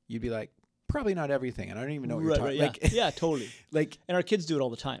 you'd be like, probably not everything. And I don't even know what you're talking about. Yeah, totally. Like, and our kids do it all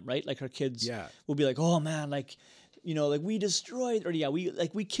the time, right? Like our kids will be like, oh man, like, like we destroyed, or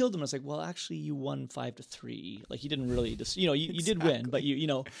we killed them. It's like, well, actually you won 5-3. Like you didn't really just, you did win, but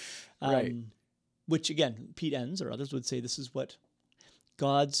right. Which again, Pete Enns or others would say this is what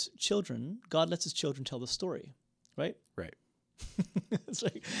God lets his children tell the story, right? Right. It's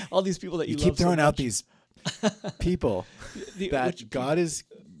like all these people that you keep love throwing so out these people that God is,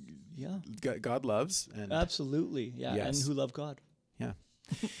 God loves. And absolutely. Yeah. Yes. And who love God. Yeah.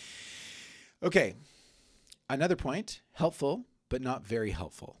 Okay. Another point, helpful, but not very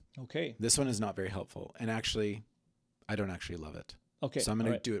helpful. Okay. This one is not very helpful. And actually, I don't actually love it. Okay. So I'm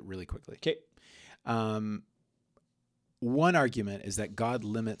going to do it really quickly. Okay. One argument is that God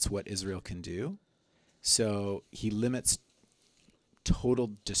limits what Israel can do. So he limits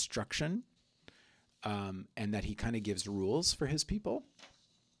total destruction, and that he kind of gives rules for his people.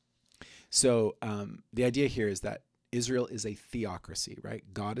 So the idea here is that Israel is a theocracy, right?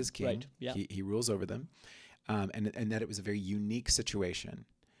 God is king. Right. Yeah. He rules over them, and that it was a very unique situation.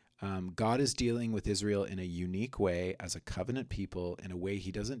 God is dealing with Israel in a unique way as a covenant people, in a way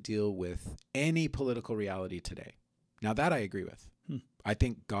he doesn't deal with any political reality today. Now that I agree with. I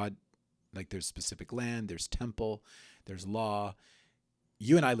think God, like there's specific land, there's temple, there's law.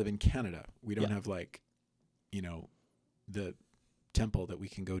 You and I live in Canada. We don't have like, the temple that we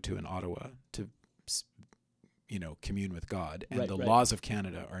can go to in Ottawa to, commune with God. And the laws of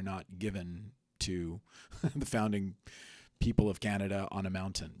Canada are not given to the founding people of Canada on a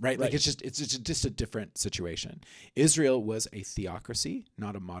mountain, right? Like it's just a different situation. Israel was a theocracy,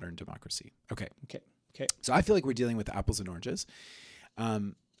 not a modern democracy. Okay. So I feel like we're dealing with apples and oranges.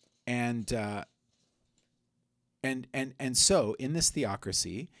 And so in this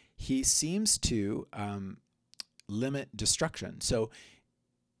theocracy, he seems to limit destruction. So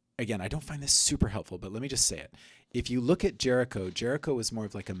again, I don't find this super helpful, but let me just say it. If you look at Jericho was more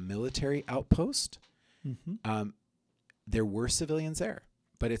of like a military outpost. Mm-hmm. There were civilians there,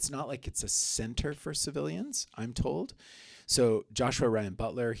 but it's not like it's a center for civilians, I'm told. So Joshua Ryan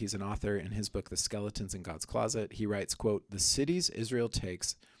Butler, he's an author in his book, The Skeletons in God's Closet. He writes, quote, "The cities Israel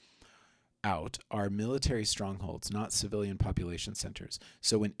takes out are military strongholds, not civilian population centers.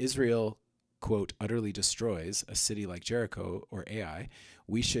 So when Israel, quote, utterly destroys a city like Jericho or Ai,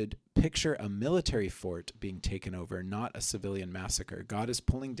 we should picture a military fort being taken over, not a civilian massacre. God is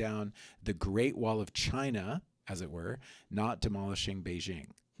pulling down the Great Wall of China, as it were, not demolishing Beijing.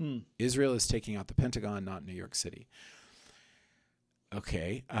 Israel is taking out the Pentagon, not New York City."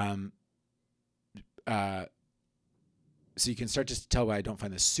 Okay. So you can start to tell why I don't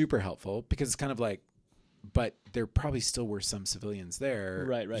find this super helpful, because it's kind of like, but there probably still were some civilians there.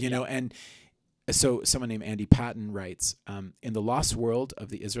 Right. And so someone named Andy Patton writes, in The Lost World of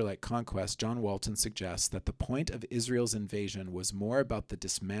the Israelite Conquest, John Walton suggests that the point of Israel's invasion was more about the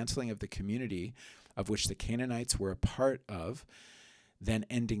dismantling of the community of which the Canaanites were a part of than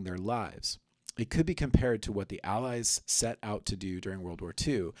ending their lives. It could be compared to what the Allies set out to do during World War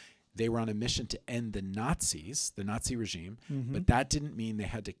II. They were on a mission to end the Nazis, the Nazi regime, but that didn't mean they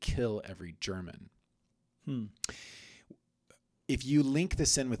had to kill every German. If you link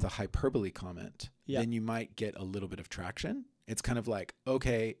this in with a hyperbole comment, then you might get a little bit of traction. It's kind of like,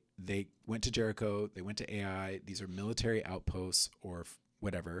 okay, they went to Jericho, they went to Ai, these are military outposts or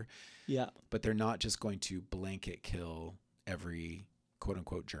whatever. Yeah. But they're not just going to blanket kill every quote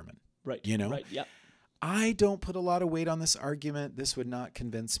unquote German. Right. Right. Yeah. I don't put a lot of weight on this argument. This would not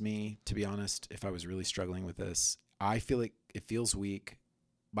convince me, to be honest, if I was really struggling with this. I feel like it feels weak,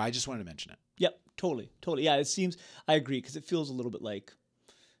 but I just wanted to mention it. Yep. Totally. Yeah. It seems, I agree, because it feels a little bit like,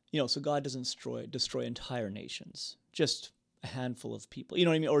 so God doesn't destroy entire nations, just a handful of people, you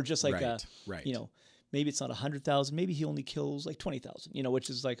know what I mean? Or just like, maybe it's not 100,000, maybe he only kills like 20,000, which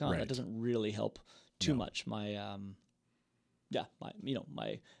is like, that doesn't really help too much.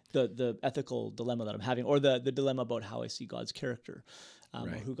 The ethical dilemma that I'm having, or the dilemma about how I see God's character, or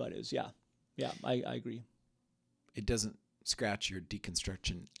who God is. Yeah. I agree. It doesn't scratch your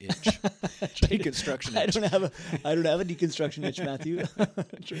deconstruction itch. Deconstruction itch. I don't have a deconstruction itch, Matthew.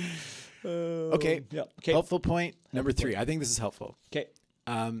 Okay. Yeah. Okay. Helpful point number 3. I think this is helpful. Okay.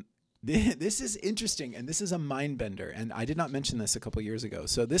 This is interesting, and this is a mind bender, and I did not mention this a couple years ago.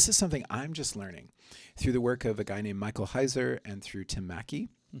 So this is something I'm just learning through the work of a guy named Michael Heiser and through Tim Mackey.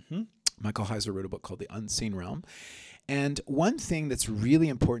 Mm-hmm. Michael Heiser wrote a book called The Unseen Realm. And one thing that's really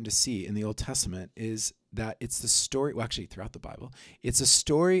important to see in the Old Testament is that it's the story, well, actually throughout the Bible, it's a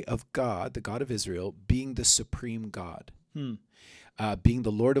story of God, the God of Israel, being the supreme God, being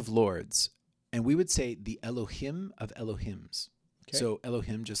the Lord of Lords. And we would say the Elohim of Elohims. Okay. So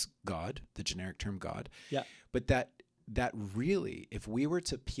Elohim, just God, the generic term God. Yeah. But that really, if we were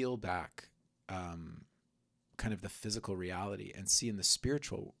to peel back kind of the physical reality and see in the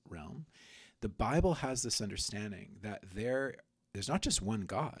spiritual realm, the Bible has this understanding that there's not just one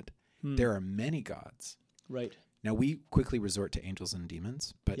God. There are many gods. Right. Now, we quickly resort to angels and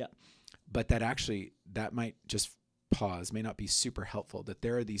demons, but that might just pause, may not be super helpful, that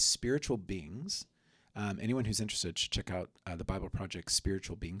there are these spiritual beings. Anyone who's interested should check out the Bible Project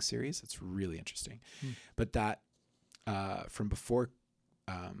Spiritual Being series. It's really interesting. But that from before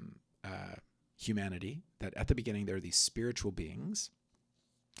humanity, that at the beginning there are these spiritual beings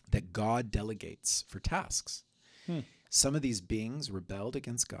that God delegates for tasks. Some of these beings rebelled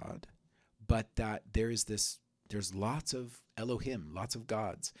against God, but that there's lots of Elohim, lots of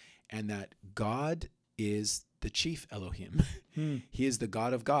gods, and that God is the chief Elohim. He is the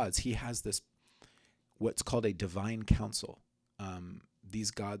God of gods. He has this, what's called a divine council.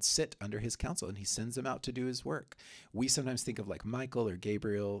 These gods sit under his counsel, and he sends them out to do his work. We sometimes think of like Michael or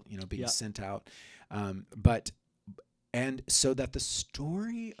Gabriel, being sent out. And so that the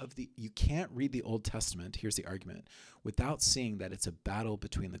story of you can't read the Old Testament, here's the argument, without seeing that it's a battle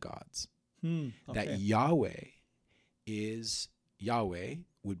between the gods. Okay. That Yahweh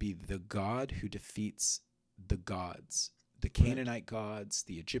would be the God who defeats the gods, the Canaanite gods,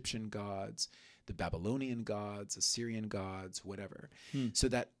 the Egyptian gods, the Babylonian gods, Assyrian gods, whatever. So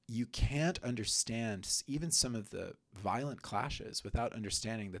that you can't understand even some of the violent clashes without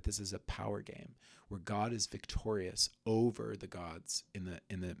understanding that this is a power game where God is victorious over the gods in the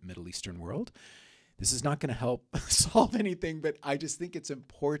Middle Eastern world. This is not going to help solve anything, but I just think it's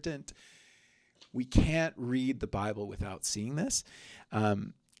important. We can't read the Bible without seeing this.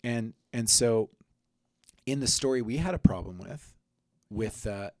 And so in the story we had a problem with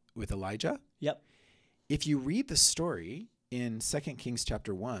Elijah. Yep. If you read the story in 2 Kings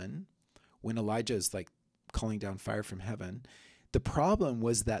chapter 1, when Elijah is like calling down fire from heaven, the problem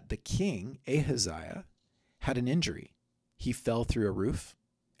was that the king, Ahaziah, had an injury. He fell through a roof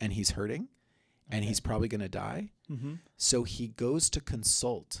and he's hurting and he's probably going to die. So he goes to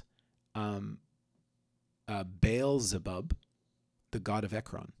consult Baal-zebub, the god of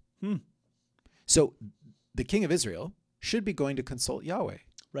Ekron. So the king of Israel should be going to consult Yahweh.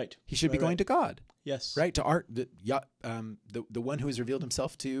 Right. He should be going to God. Yes. Right. To the one who has revealed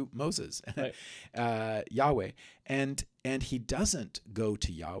himself to Moses, right. Yahweh. And he doesn't go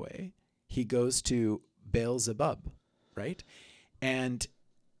to Yahweh. He goes to Baal-zebub. Right. And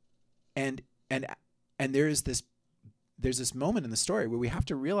there's this moment in the story where we have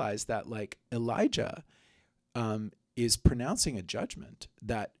to realize that like Elijah is pronouncing a judgment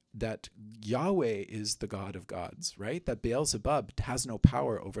that Yahweh is the God of gods, right? That Baal-zebub has no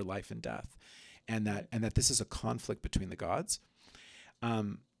power over life and death, and that this is a conflict between the gods.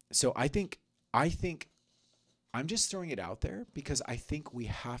 So I think I'm just throwing it out there because I think we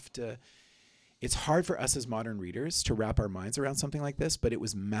have to. It's hard for us as modern readers to wrap our minds around something like this, but it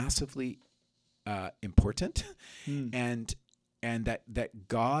was massively important, and that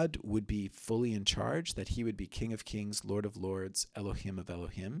God would be fully in charge, that he would be King of Kings, Lord of Lords, Elohim of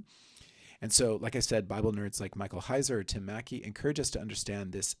Elohim. And so, like I said, Bible nerds like Michael Heiser or Tim Mackey encourage us to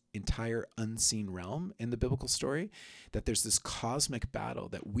understand this entire unseen realm in the biblical story, that there's this cosmic battle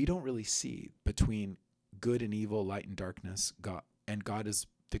that we don't really see between good and evil, light and darkness, God, and God is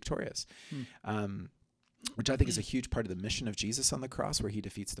victorious. Which I think is a huge part of the mission of Jesus on the cross, where he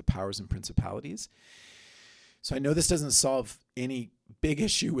defeats the powers and principalities. So I know this doesn't solve any big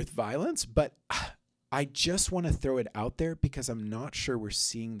issue with violence, but I just want to throw it out there because I'm not sure we're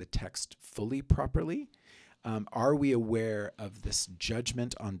seeing the text fully properly. Are we aware of this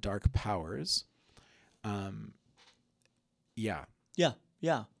judgment on dark powers? Yeah.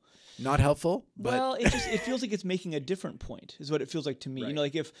 Not helpful, but well, it feels like it's making a different point, is what it feels like to me. Right.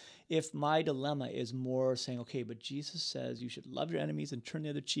 Like if my dilemma is more saying, okay, but Jesus says you should love your enemies and turn the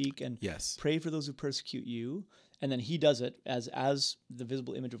other cheek and pray for those who persecute you, and then he does it as the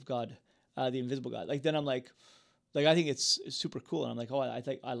visible image of God, the invisible God. Like then I'm like I think it's super cool, and I'm like, oh,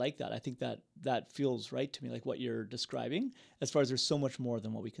 I like that. I think that feels right to me, like what you're describing. As far as there's so much more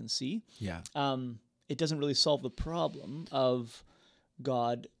than what we can see. Yeah. It doesn't really solve the problem of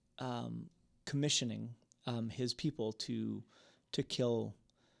God commissioning his people to kill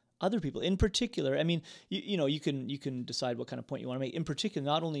other people. In particular, I mean, you can decide what kind of point you want to make. In particular,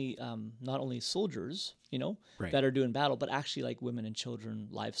 not only soldiers, right, that are doing battle, but actually like women and children,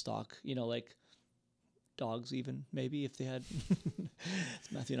 livestock, like dogs, even maybe if they had.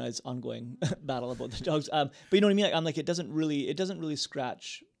 It's Matthew and I's ongoing battle about the dogs. But you know what I mean? Like, I'm like, it doesn't really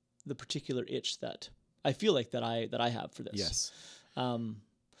scratch the particular itch that I feel like that I have for this. Yes.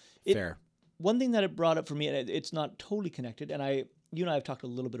 Fair. One thing that it brought up for me, and it's not totally connected, and you and I have talked a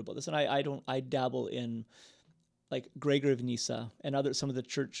little bit about this, and I dabble in like Gregory of Nyssa and some of the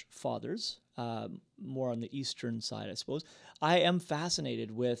church fathers, more on the Eastern side, I suppose. I am fascinated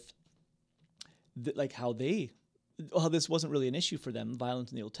with how this wasn't really an issue for them,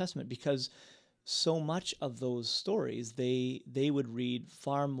 violence in the Old Testament, because so much of those stories they would read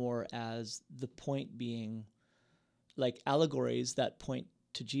far more as the point being like allegories that point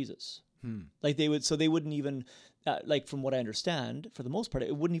to Jesus. Like they wouldn't even, from what I understand, for the most part,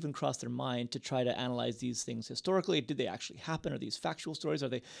 it wouldn't even cross their mind to try to analyze these things historically. Did they actually happen? Are these factual stories? Are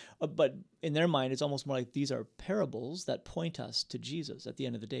they? But in their mind, it's almost more like these are parables that point us to Jesus at the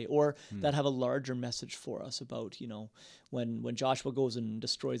end of the day, or that have a larger message for us about, when Joshua goes and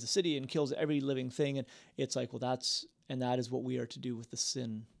destroys the city and kills every living thing, and it's like, well, that is what we are to do with the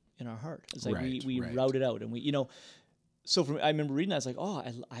sin in our heart. It's like we route it out, and we, So I remember reading that. I was like, oh,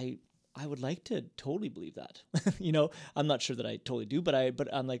 I would like to totally believe that. I'm not sure that I totally do, but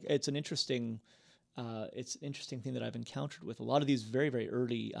I'm like, it's an interesting thing that I've encountered with a lot of these very, very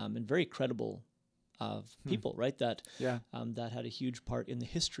early and very credible people, right? That that had a huge part in the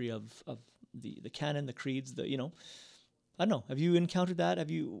history of the canon, the creeds, I don't know. Have you encountered that?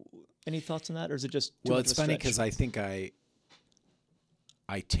 Have you any thoughts on that, or is it just too much it's of a funny stretch? because I think I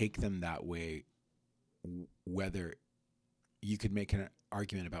take them that way. Whether you could make an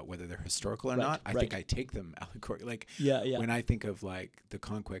argument about whether they're historical or not. I think I take them allegorically. Like when I think of like the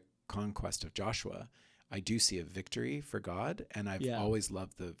conquest of Joshua, I do see a victory for God, and I've always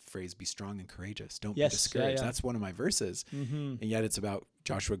loved the phrase "be strong and courageous. Don't be discouraged." That's one of my verses, and yet it's about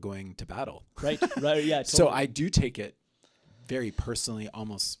Joshua going to battle. Right, yeah. Totally. So I do take it very personally,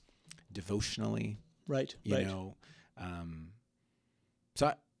 almost devotionally. Right.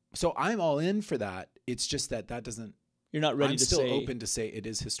 So I'm all in for that. It's just that doesn't. You're not ready to say. I'm still open to say it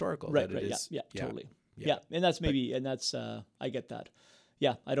is historical. Right. Yeah. Totally. Yeah. And that's I get that.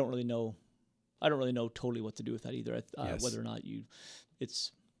 Yeah. I don't really know totally what to do with that either. Whether or not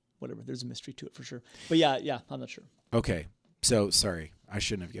it's whatever. There's a mystery to it for sure. But yeah. I'm not sure. Okay. So sorry, I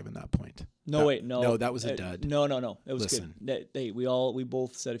shouldn't have given that point. No, that was a dud. No. It was good. Hey, we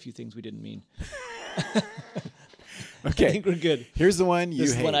both said a few things we didn't mean. Okay, I think we're good. Here's the one you hate.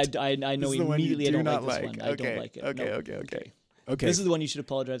 This is one I know immediately. I don't like this one. I don't like it. Okay. This is the one you should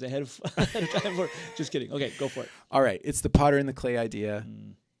apologize ahead of time for. Just kidding. Okay, go for it. All right, it's the potter and the clay idea.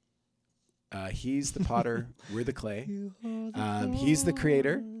 He's the potter. We're the clay. He's the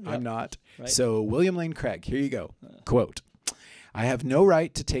creator. I'm not. Right. So William Lane Craig, here you go. Quote, "I have no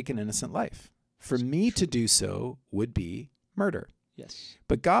right to take an innocent life. For me to do so would be murder. Yes.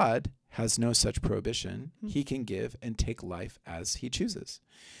 But God has no such prohibition. He can give and take life as he chooses.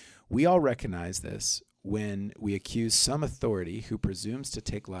 We all recognize this when we accuse some authority who presumes to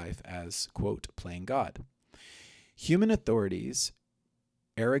take life as, quote, playing God. Human authorities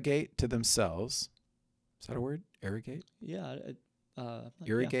arrogate to themselves." Is that a word? Arrogate? Yeah.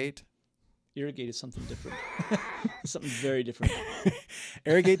 Irrigate? Yeah. Irrigate is something different. Something very different.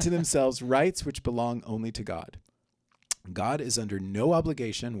 Arrogate to themselves rights which belong only to God. God is under no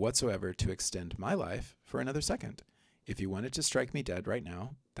obligation whatsoever to extend my life for another second. If he wanted to strike me dead right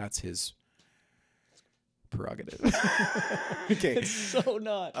now, that's his prerogative. Okay. It's so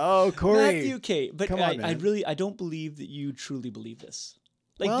not. Oh, Cory. Matthew, okay. But come on, I don't believe that you truly believe this.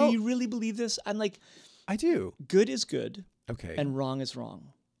 Like, do you really believe this? I'm like, I do. Good is good. Okay. And wrong is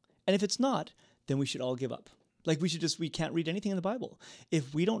wrong. And if it's not, then we should all give up. Like, we can't read anything in the Bible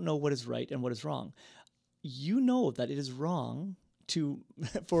if we don't know what is right and what is wrong. You know that it is wrong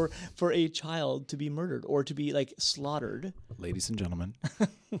for a child to be murdered or to be like slaughtered. Ladies and gentlemen,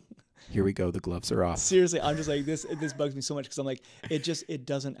 here we go. The gloves are off. Seriously, I'm just like this bugs me so much because I'm like, it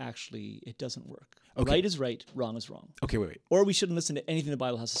doesn't work. Okay. Right is right, wrong is wrong. Okay, wait. Or we shouldn't listen to anything the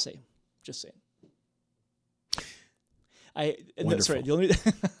Bible has to say. Just saying. Wonderful.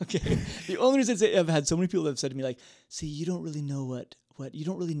 The only reason I've had so many people that have said to me like, see, you don't really know what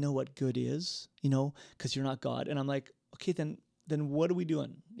good is, because you're not God. And I'm like, okay, then what are we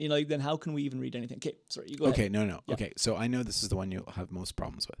doing? Then how can we even read anything? Okay, sorry, you go ahead. Okay, no. Yeah. Okay, so I know this is the one you'll have most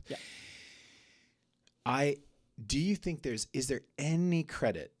problems with. Yeah. Do you think is there any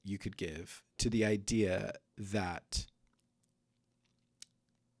credit you could give to the idea that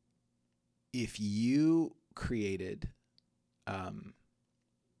if you created,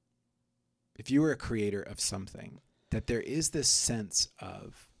 if you were a creator of something, that there is this sense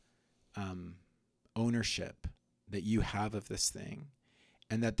of ownership that you have of this thing,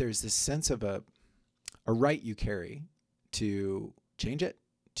 and that there's this sense of a right you carry to change it,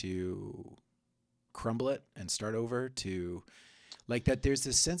 to crumble it and start over, to Like that there's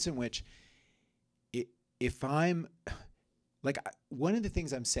this sense in which if I'm like, one of the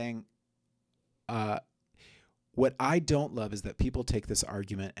things I'm saying, what I don't love is that people take this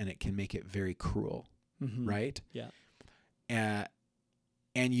argument and it can make it very cruel, right? Yeah.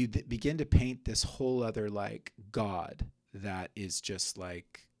 And you begin to paint this whole other like God that is just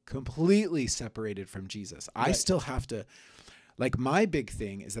like completely separated from Jesus. Right. I still have to, like, my big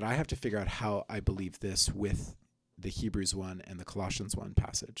thing is that I have to figure out how I believe this with the Hebrews 1 and the Colossians 1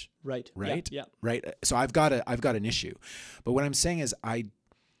 passage. Right. Right. Yeah. Right. So I've got an issue, but what I'm saying is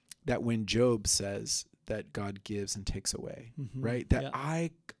that when Job says that God gives and takes away, right? That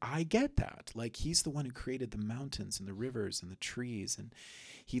I get that. Like, he's the one who created the mountains and the rivers and the trees, and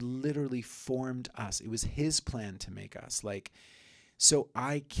he literally formed us. It was his plan to make us. Like, so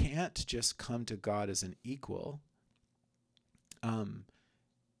I can't just come to God as an equal. And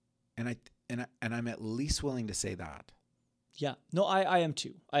I'm at least willing to say that. Yeah. No, I am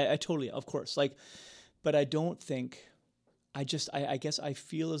too. I totally, of course. Like, but I don't think, I guess I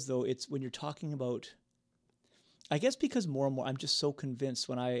feel as though it's when you're talking about, I guess because more and more, I'm just so convinced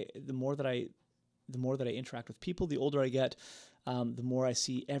the more that I interact with people, the older I get, the more I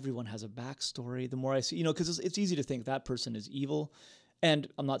see everyone has a backstory, the more I see, because it's easy to think that person is evil. And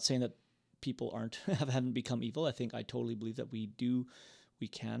I'm not saying that people haven't become evil. I think I totally believe that we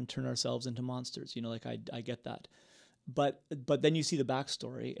can turn ourselves into monsters, like I get that. But then you see the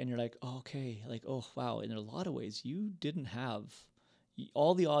backstory and you're like, oh, okay, like, oh, wow. And in a lot of ways, you didn't have,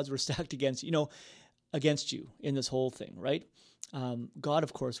 all the odds were stacked against you in this whole thing, right? God,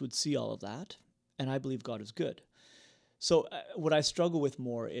 of course, would see all of that, and I believe God is good. So what I struggle with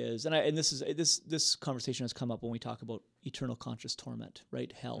more is, and this conversation has come up when we talk about eternal conscious torment,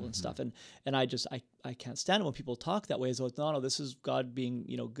 right? Hell and stuff, and I can't stand it when people talk that way, as though no, this is God being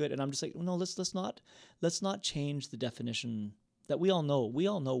good, and I'm just like, no, let's not change the definition that we all know. We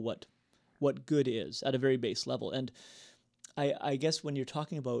all know what good is at a very base level, and I guess when you're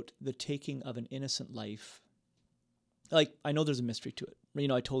talking about the taking of an innocent life, like, I know there's a mystery to it.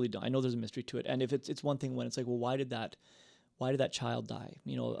 I totally don't. I know there's a mystery to it. And if it's one thing when it's like, well, why did that child die,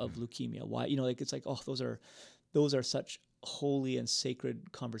 of leukemia? Why, it's like, oh, those are such holy and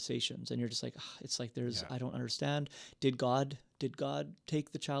sacred conversations. And you're just like, it's like, I don't understand. Did God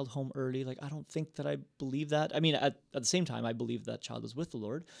take the child home early? Like, I don't think that I believe that. I mean, at the same time, I believe that child was with the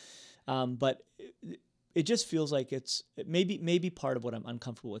Lord. But it just feels like it's maybe part of what I'm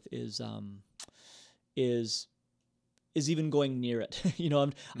uncomfortable with is even going near it.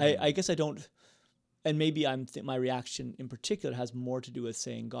 I guess I don't, and maybe my reaction in particular has more to do with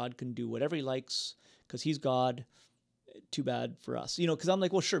saying God can do whatever he likes because he's God. Too bad for us, because I'm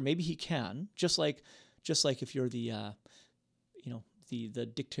like, well, sure, maybe he can, just like if you're the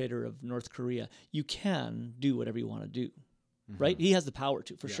dictator of North Korea, you can do whatever you want to do, right? He has the power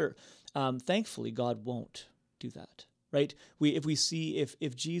to, for sure. Thankfully, God won't do that, right?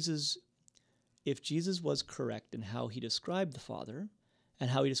 If Jesus was correct in how he described the Father and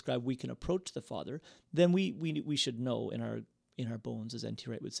how he described we can approach the Father, then we should know in our bones, as N.T.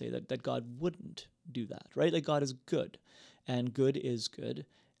 Wright would say, that God wouldn't do that, right? Like, God is good, and good is good,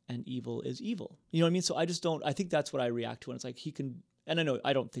 and evil is evil. You know what I mean? So I think that's what I react to when it's like he can, and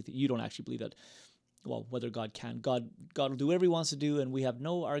I don't think that you don't actually believe that, well, whether God can. God will do whatever he wants to do, and we have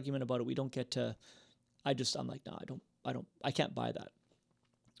no argument about it. We don't get to, I'm like, no, I can't buy that.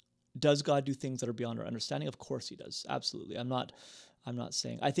 Does God do things that are beyond our understanding? Of course he does. Absolutely. I'm not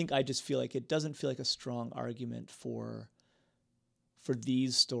saying, I just feel like it doesn't feel like a strong argument for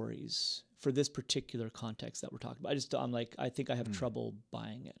these stories, for this particular context that we're talking about. I think I have trouble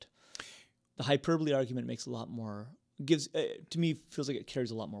buying it. The hyperbole argument makes a lot more, to me, feels like it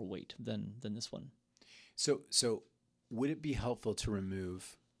carries a lot more weight than this one. So would it be helpful to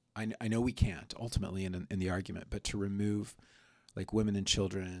remove, I know we can't ultimately in the argument, but to remove like women and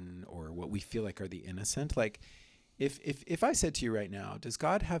children, or what we feel like are the innocent? Like, if I said to you right now, does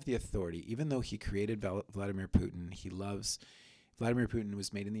God have the authority, even though he created Vladimir Putin, Vladimir Putin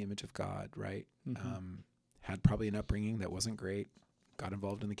was made in the image of God, right? Had probably an upbringing that wasn't great, got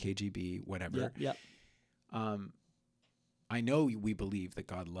involved in the KGB, whatever. Yeah. I know we believe that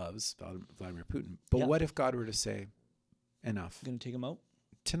God loves Vladimir Putin, but what if God were to say, enough? I'm going to take him out?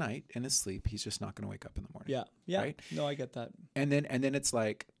 Tonight in his sleep, he's just not going to wake up in the morning. Yeah. Right? No, I get that. And then it's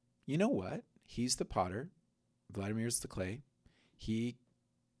like, you know what? He's the potter. Vladimir's the clay. He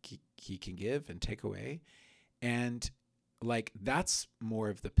can give and take away. And like, that's more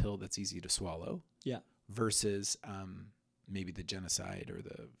of the pill that's easy to swallow. Yeah. Versus maybe the genocide or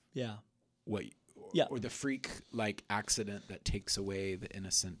or the freak like accident that takes away the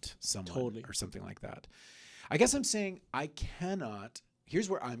innocent someone or something like that. I guess I'm saying I cannot, here's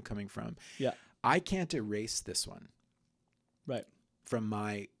where I'm coming from. Yeah. I can't erase this one. Right. From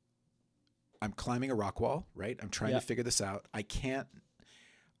I'm climbing a rock wall, right? I'm trying to figure this out.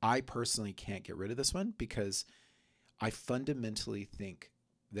 I personally can't get rid of this one because I fundamentally think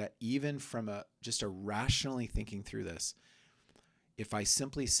that even from just a rationally thinking through this, if I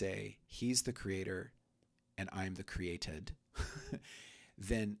simply say he's the creator and I'm the created,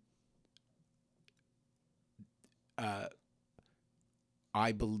 then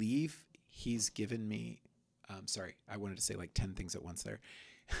I believe he's given me, sorry, I wanted to say like 10 things at once there.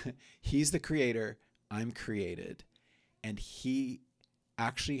 He's the creator, I'm created, and he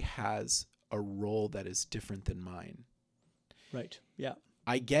actually has a role that is different than mine. Right. Yeah.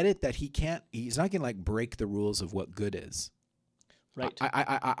 I get it that he's not going to like break the rules of what good is. Right.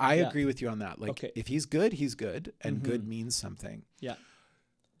 I agree with you on that. Like if he's good, and good means something. Yeah.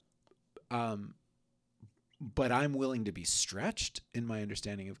 But I'm willing to be stretched in my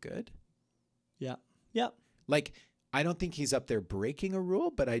understanding of good. Yeah. Yeah. Like, I don't think he's up there breaking a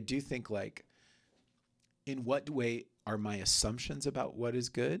rule, but I do think like, in what way are my assumptions about what is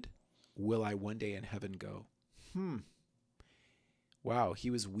good? Will I one day in heaven go, wow, he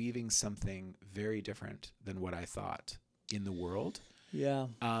was weaving something very different than what I thought in the world. Yeah.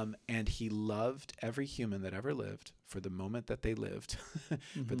 And he loved every human that ever lived for the moment that they lived,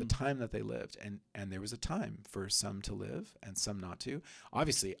 for the time that they lived. And there was a time for some to live and some not to.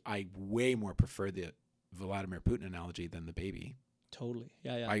 Obviously, I way more prefer the Vladimir Putin analogy than the baby. Totally.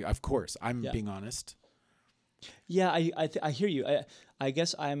 Yeah. Yeah. Of course, I'm being honest. Yeah, I hear you. I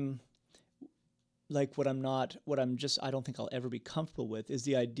guess I'm like I don't think I'll ever be comfortable with is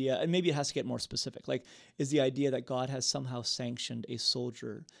the idea, and maybe it has to get more specific, like is the idea that God has somehow sanctioned a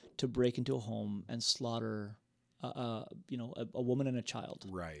soldier to break into a home and slaughter a woman and a child.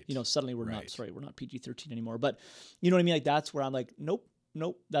 Right. Suddenly we're not PG-13 anymore. But you know what I mean? Like that's where I'm like, nope,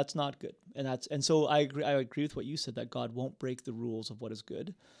 that's not good. And so I agree with what you said, that God won't break the rules of what is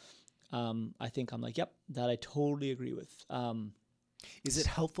good. I think I'm like, yep, that I totally agree with. Is it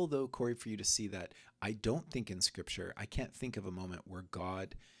helpful though, Cory, for you to see that I don't think in Scripture, I can't think of a moment where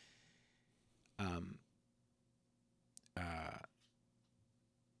God,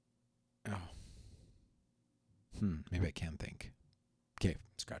 maybe I can think. Okay,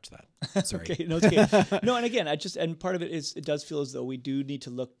 scratch that. Sorry. Okay, no, it's okay. No, and again, and part of it is, it does feel as though we do need to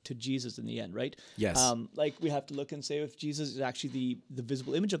look to Jesus in the end, right? Yes. Like we have to look and say if Jesus is actually the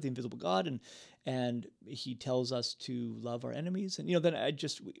visible image of the invisible God, and he tells us to love our enemies, and then I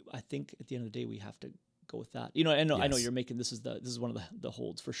think at the end of the day we have to go with that. I know you're making this is one of the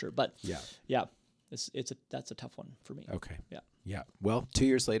holds for sure, but yeah. That's a tough one for me. Okay. Yeah. Yeah. Well, 2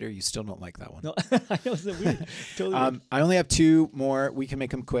 years later, you still don't like that one. No, I know, it's weird. Totally weird. I only have 2 more. We can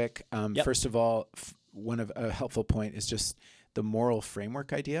make them quick. First of all, one of a helpful point is just the moral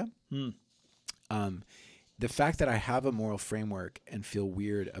framework idea. The fact that I have a moral framework and feel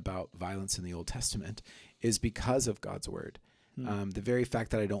weird about violence in the Old Testament is because of God's word. The very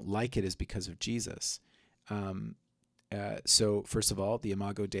fact that I don't like it is because of Jesus. So first of all, the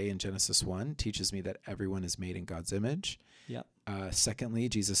Imago Dei in Genesis 1 teaches me that everyone is made in God's image. Yep. Secondly,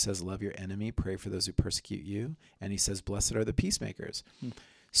 Jesus says, love your enemy, pray for those who persecute you. And he says, blessed are the peacemakers.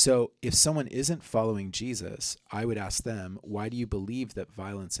 So if someone isn't following Jesus, I would ask them, why do you believe that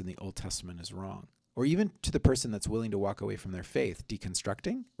violence in the Old Testament is wrong? Or even to the person that's willing to walk away from their faith,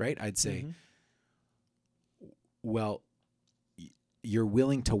 deconstructing, right? I'd say, well, you're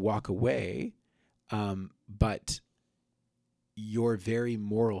willing to walk away, but your very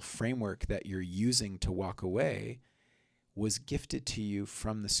moral framework that you're using to walk away was gifted to you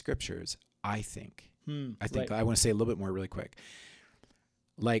from the Scriptures, I think. Right. I want to say a little bit more really quick.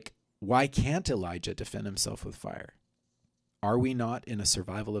 Like, why can't Elijah defend himself with fire? Are we not in a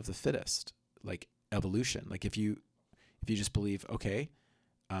survival of the fittest, like evolution? Like if you just believe, okay,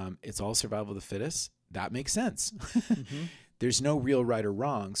 it's all survival of the fittest, that makes sense. There's no real right or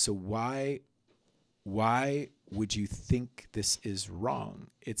wrong. So why would you think this is wrong?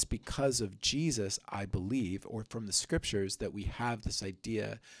 It's because of Jesus, I believe, or from the Scriptures, that we have this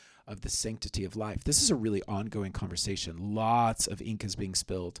idea of the sanctity of life. This is a really ongoing conversation. Lots of ink is being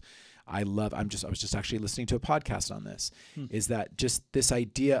spilled. I was just actually listening to a podcast on this, is that just this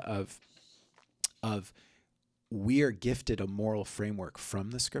idea of we are gifted a moral framework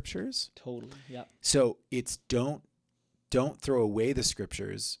from the Scriptures. Totally. Yeah. So it's don't throw away the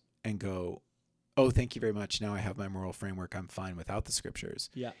Scriptures and go, oh, thank you very much. Now I have my moral framework. I'm fine without the Scriptures.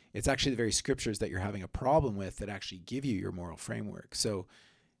 Yeah. It's actually the very Scriptures that you're having a problem with that actually give you your moral framework. So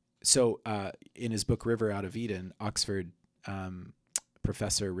in his book, River Out of Eden, Oxford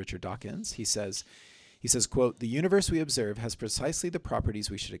professor Richard Dawkins, he says, He says, quote, "The universe we observe has precisely the properties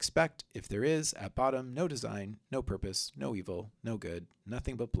we should expect if there is, at bottom, no design, no purpose, no evil, no good,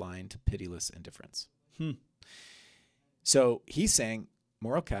 nothing but blind, pitiless indifference." So he's saying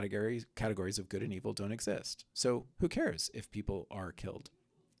moral categories of good and evil don't exist. So who cares if people are killed?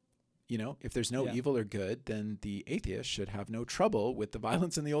 You know, if there's no evil or good, then the atheist should have no trouble with the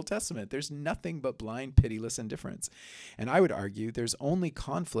violence in the Old Testament. There's nothing but blind, pitiless indifference. And I would argue there's only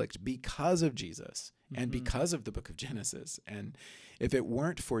conflict because of Jesus and because of the book of Genesis. And if it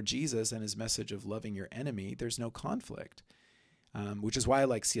weren't for Jesus and his message of loving your enemy, there's no conflict, which is why I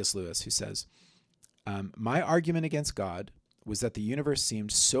like C.S. Lewis, who says, "My argument against God was that the universe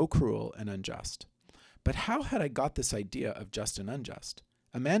seemed so cruel and unjust. But how had I got this idea of just and unjust?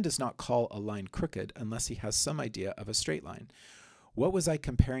 A man does not call a line crooked unless he has some idea of a straight line. What was I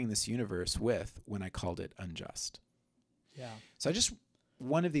comparing this universe with when I called it unjust?" Yeah. So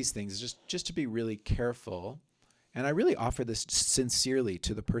one of these things is just to be really careful. And I really offer this sincerely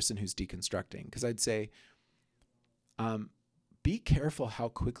to the person who's deconstructing, because I'd say, be careful how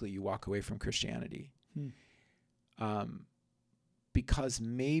quickly you walk away from Christianity. Because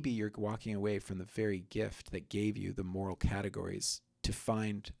maybe you're walking away from the very gift that gave you the moral categories to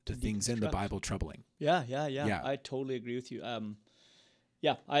find the things in the Bible troubling. Yeah. I totally agree with you.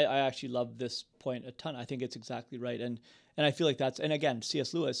 I actually love this point a ton. I think it's exactly right. And I feel like and again,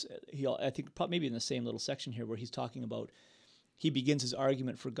 C.S. Lewis, I think probably maybe in the same little section here where he's talking about, he begins his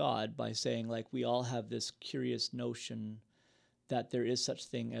argument for God by saying, like, we all have this curious notion that there is such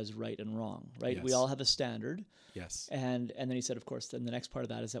thing as right and wrong, right? Yes. We all have a standard. Yes. And then he said, of course, then the next part of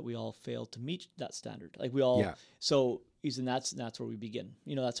that is that we all fail to meet that standard. Like we all, so that's where we begin.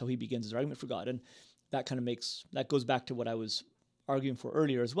 You know, that's how he begins his argument for God. And that kind of that goes back to what I was arguing for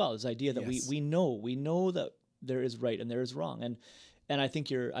earlier as well, this idea that we know that there is right and there is wrong. And I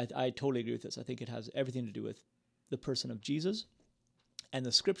think I totally agree with this. I think it has everything to do with the person of Jesus and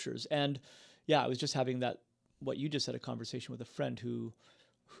the scriptures. And I was just having what you just had, a conversation with a friend who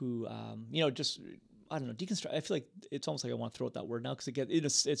just, I don't know, deconstruct. I feel like it's almost like I want to throw out that word now because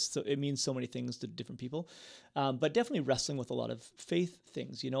it means so many things to different people, but definitely wrestling with a lot of faith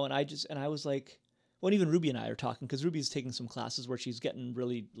things, you know. And I was like, well, even Ruby and I are talking because Ruby's taking some classes where she's getting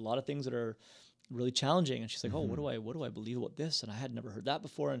really a lot of things that are really challenging, and she's like, oh, what do I believe about this? And I had never heard that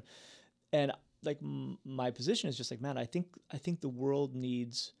before, and like my position is just like, man, I think the world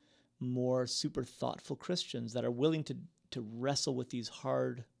needs more super thoughtful Christians that are willing to wrestle with these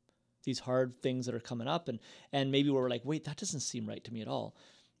hard things that are coming up, and maybe we're like, wait, that doesn't seem right to me at all,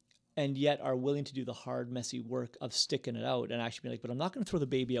 and yet are willing to do the hard, messy work of sticking it out and actually be like, but I'm not going to throw the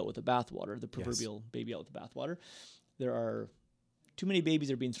baby out with the bathwater, the proverbial baby out with the bathwater. There are too many babies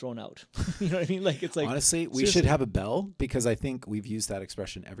are being thrown out. You know what I mean? Like, it's like, honestly, we should have a bell, because I think we've used that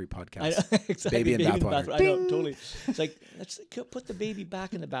expression every podcast. Exactly. Baby in bathwater. I know, totally. It's like, let's put the baby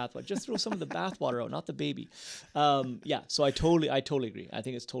back in the bathwater. Just throw some of the bathwater out, not the baby. So I totally agree. I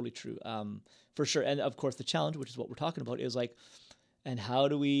think it's totally true, for sure. And of course, the challenge, which is what we're talking about, is like, and how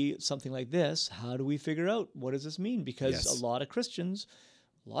do we figure out, what does this mean? Because a lot of Christians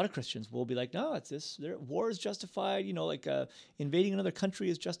will be like, no, it's this. War is justified. You know, like invading another country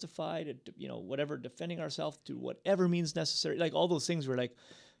is justified. You know, whatever, defending ourselves to whatever means necessary. Like all those things. We're like,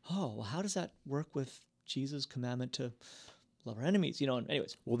 oh, well, how does that work with Jesus' commandment to love our enemies? You know. And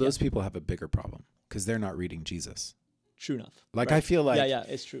anyways, well, those people have a bigger problem because they're not reading Jesus. True enough. Like, right. I feel like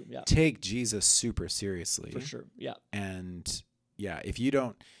it's true. Yeah, take Jesus super seriously for sure. Yeah, and if you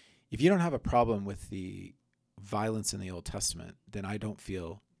don't have a problem with the violence in the Old Testament, then I don't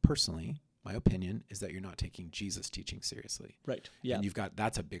feel, personally, my opinion is that you're not taking Jesus' teaching seriously. Right. Yeah. And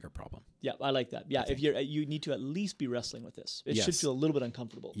that's a bigger problem. Yeah, I like that. Yeah, if you need to at least be wrestling with this. It should feel a little bit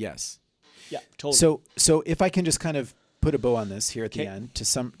uncomfortable. Yes. Yeah, totally. So if I can just kind of put a bow on this here at the end to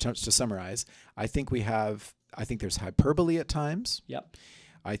summarize, I think there's hyperbole at times. Yep.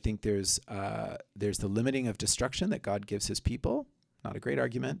 I think there's the limiting of destruction that God gives his people. Not a great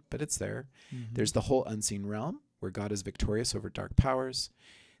argument, but it's there. Mm-hmm. There's the whole unseen realm where God is victorious over dark powers.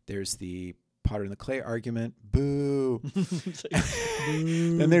 There's the potter and the clay argument. Boo.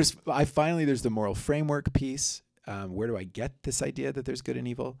 Then there's the moral framework piece. Where do I get this idea that there's good and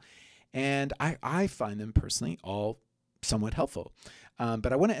evil? And I find them personally all somewhat helpful.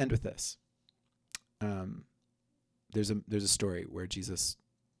 But I want to end with this. There's a story where Jesus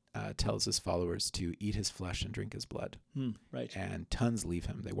tells his followers to eat his flesh and drink his blood. Right. And tons leave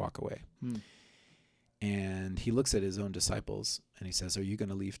him. They walk away. And he looks at his own disciples and he says, are you going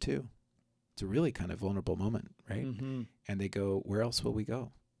to leave too? It's a really kind of vulnerable moment, right? Mm-hmm. And they go, where else will we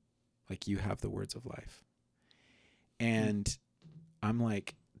go? Like, you have the words of life. And I'm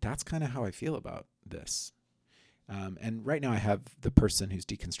like, that's kind of how I feel about this. And right now I have the person who's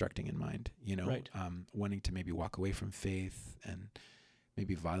deconstructing in mind, Right. Wanting to maybe walk away from faith, and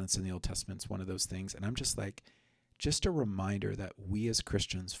maybe violence in the Old Testament's one of those things. And I'm just like, just a reminder that we as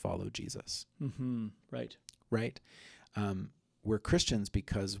Christians follow Jesus. Mm-hmm. Right. Right. We're Christians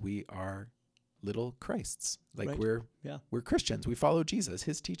because we are little Christs. Like right. we're Christians. We follow Jesus,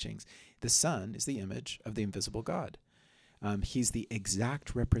 his teachings. The Son is the image of the invisible God. He's the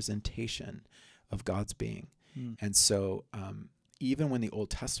exact representation of God's being. And so even when the Old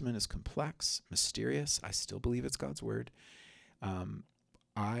Testament is complex, mysterious, I still believe it's God's word.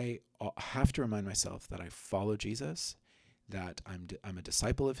 I have to remind myself that I follow Jesus, that I'm a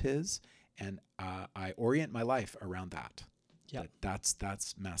disciple of his, and I orient my life around that. Yeah, that's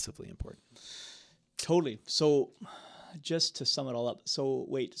massively important. Totally. So just to sum it all up, so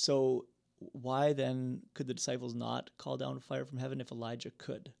why then could the disciples not call down fire from heaven if Elijah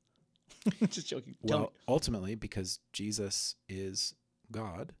could? Just joking. Well, ultimately, because Jesus is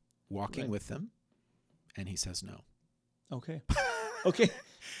God walking with them, and he says no. Okay. Okay.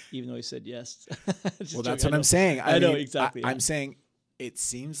 Even though he said yes. Well, that's what I'm saying. I know, exactly. I'm saying it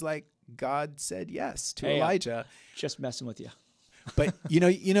seems like God said yes to Elijah. Just messing with you. But,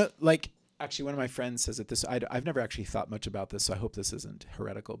 like, actually, one of my friends says that I've never actually thought much about this, so I hope this isn't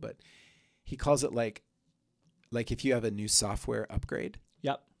heretical, but he calls it like if you have a new software upgrade.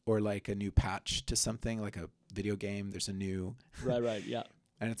 Yep. Or like a new patch to something, like a video game, there's a new... Right, yeah.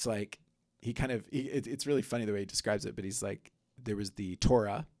 And it's like, it's really funny the way he describes it, but he's like, there was the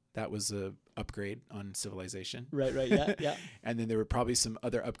Torah, that was a upgrade on civilization. Right, yeah. And then there were probably some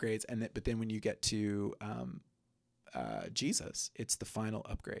other upgrades, but then when you get to Jesus, it's the final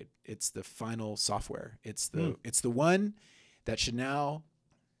upgrade. It's the final software. It's the one that should now,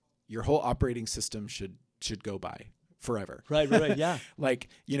 your whole operating system should go by forever. Right, yeah. Like,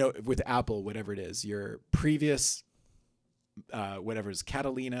 with Apple, whatever it is, your previous, whatever is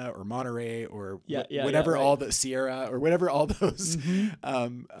Catalina or Monterey or whatever, all the Sierra or whatever all those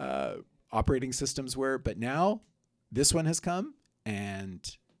operating systems were. But now this one has come, and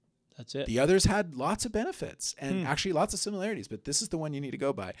that's it. The others had lots of benefits and actually lots of similarities, but this is the one you need to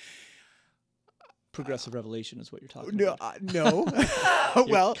go by. Progressive revelation is what you're talking about. No.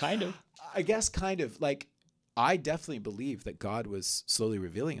 Well, kind of. I guess kind of. Like, I definitely believe that God was slowly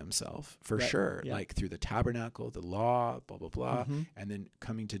revealing himself for sure, like through the tabernacle, the law, blah, blah, blah, and then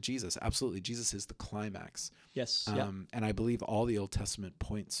coming to Jesus. Absolutely. Jesus is the climax. Yes. And I believe all the Old Testament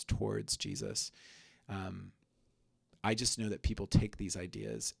points towards Jesus. I just know that people take these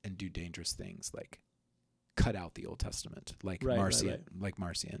ideas and do dangerous things, like cut out the Old Testament, like Marcion,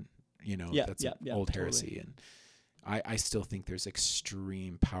 that's an old heresy. Totally. And I still think there's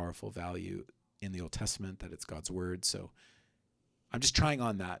extreme powerful value in the Old Testament, that it's God's word. So I'm just trying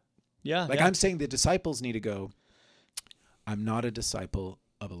on that. Yeah. I'm saying the disciples need to go, I'm not a disciple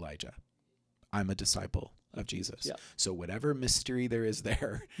of Elijah. I'm a disciple of Jesus. Yeah. So whatever mystery there is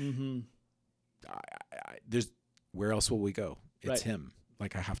there, there's, where else will we go? It's him.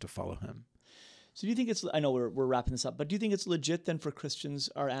 Like, I have to follow him. So do you think it's, I know we're wrapping this up, but do you think it's legit then for Christians,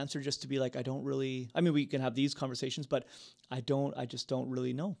 our answer just to be like, we can have these conversations, but I just don't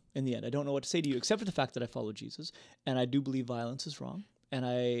really know in the end. I don't know what to say to you, except for the fact that I follow Jesus, and I do believe violence is wrong. And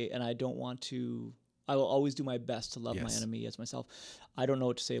I don't want to, I will always do my best to love my enemy as myself. I don't know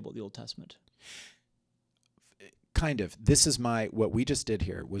what to say about the Old Testament. Kind of. This is what we just did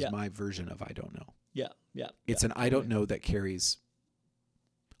here was my version of I don't know. Yeah. It's an I don't know that carries,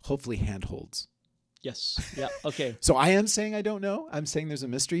 hopefully, handholds. Yes. Yeah. Okay. So I am saying I don't know. I'm saying there's a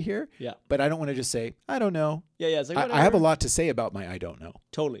mystery here. Yeah. But I don't want to just say I don't know. Yeah. It's like, I have a lot to say about my I don't know.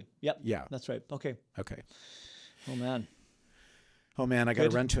 Totally. Yep. Yeah. That's right. Okay. Oh man. I got to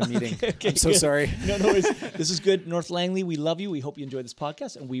run to a meeting. Okay, I'm so sorry. No worries. This is good. North Langley, we love you. We hope you enjoyed this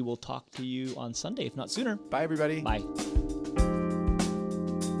podcast, and we will talk to you on Sunday, if not sooner. Bye, everybody. Bye.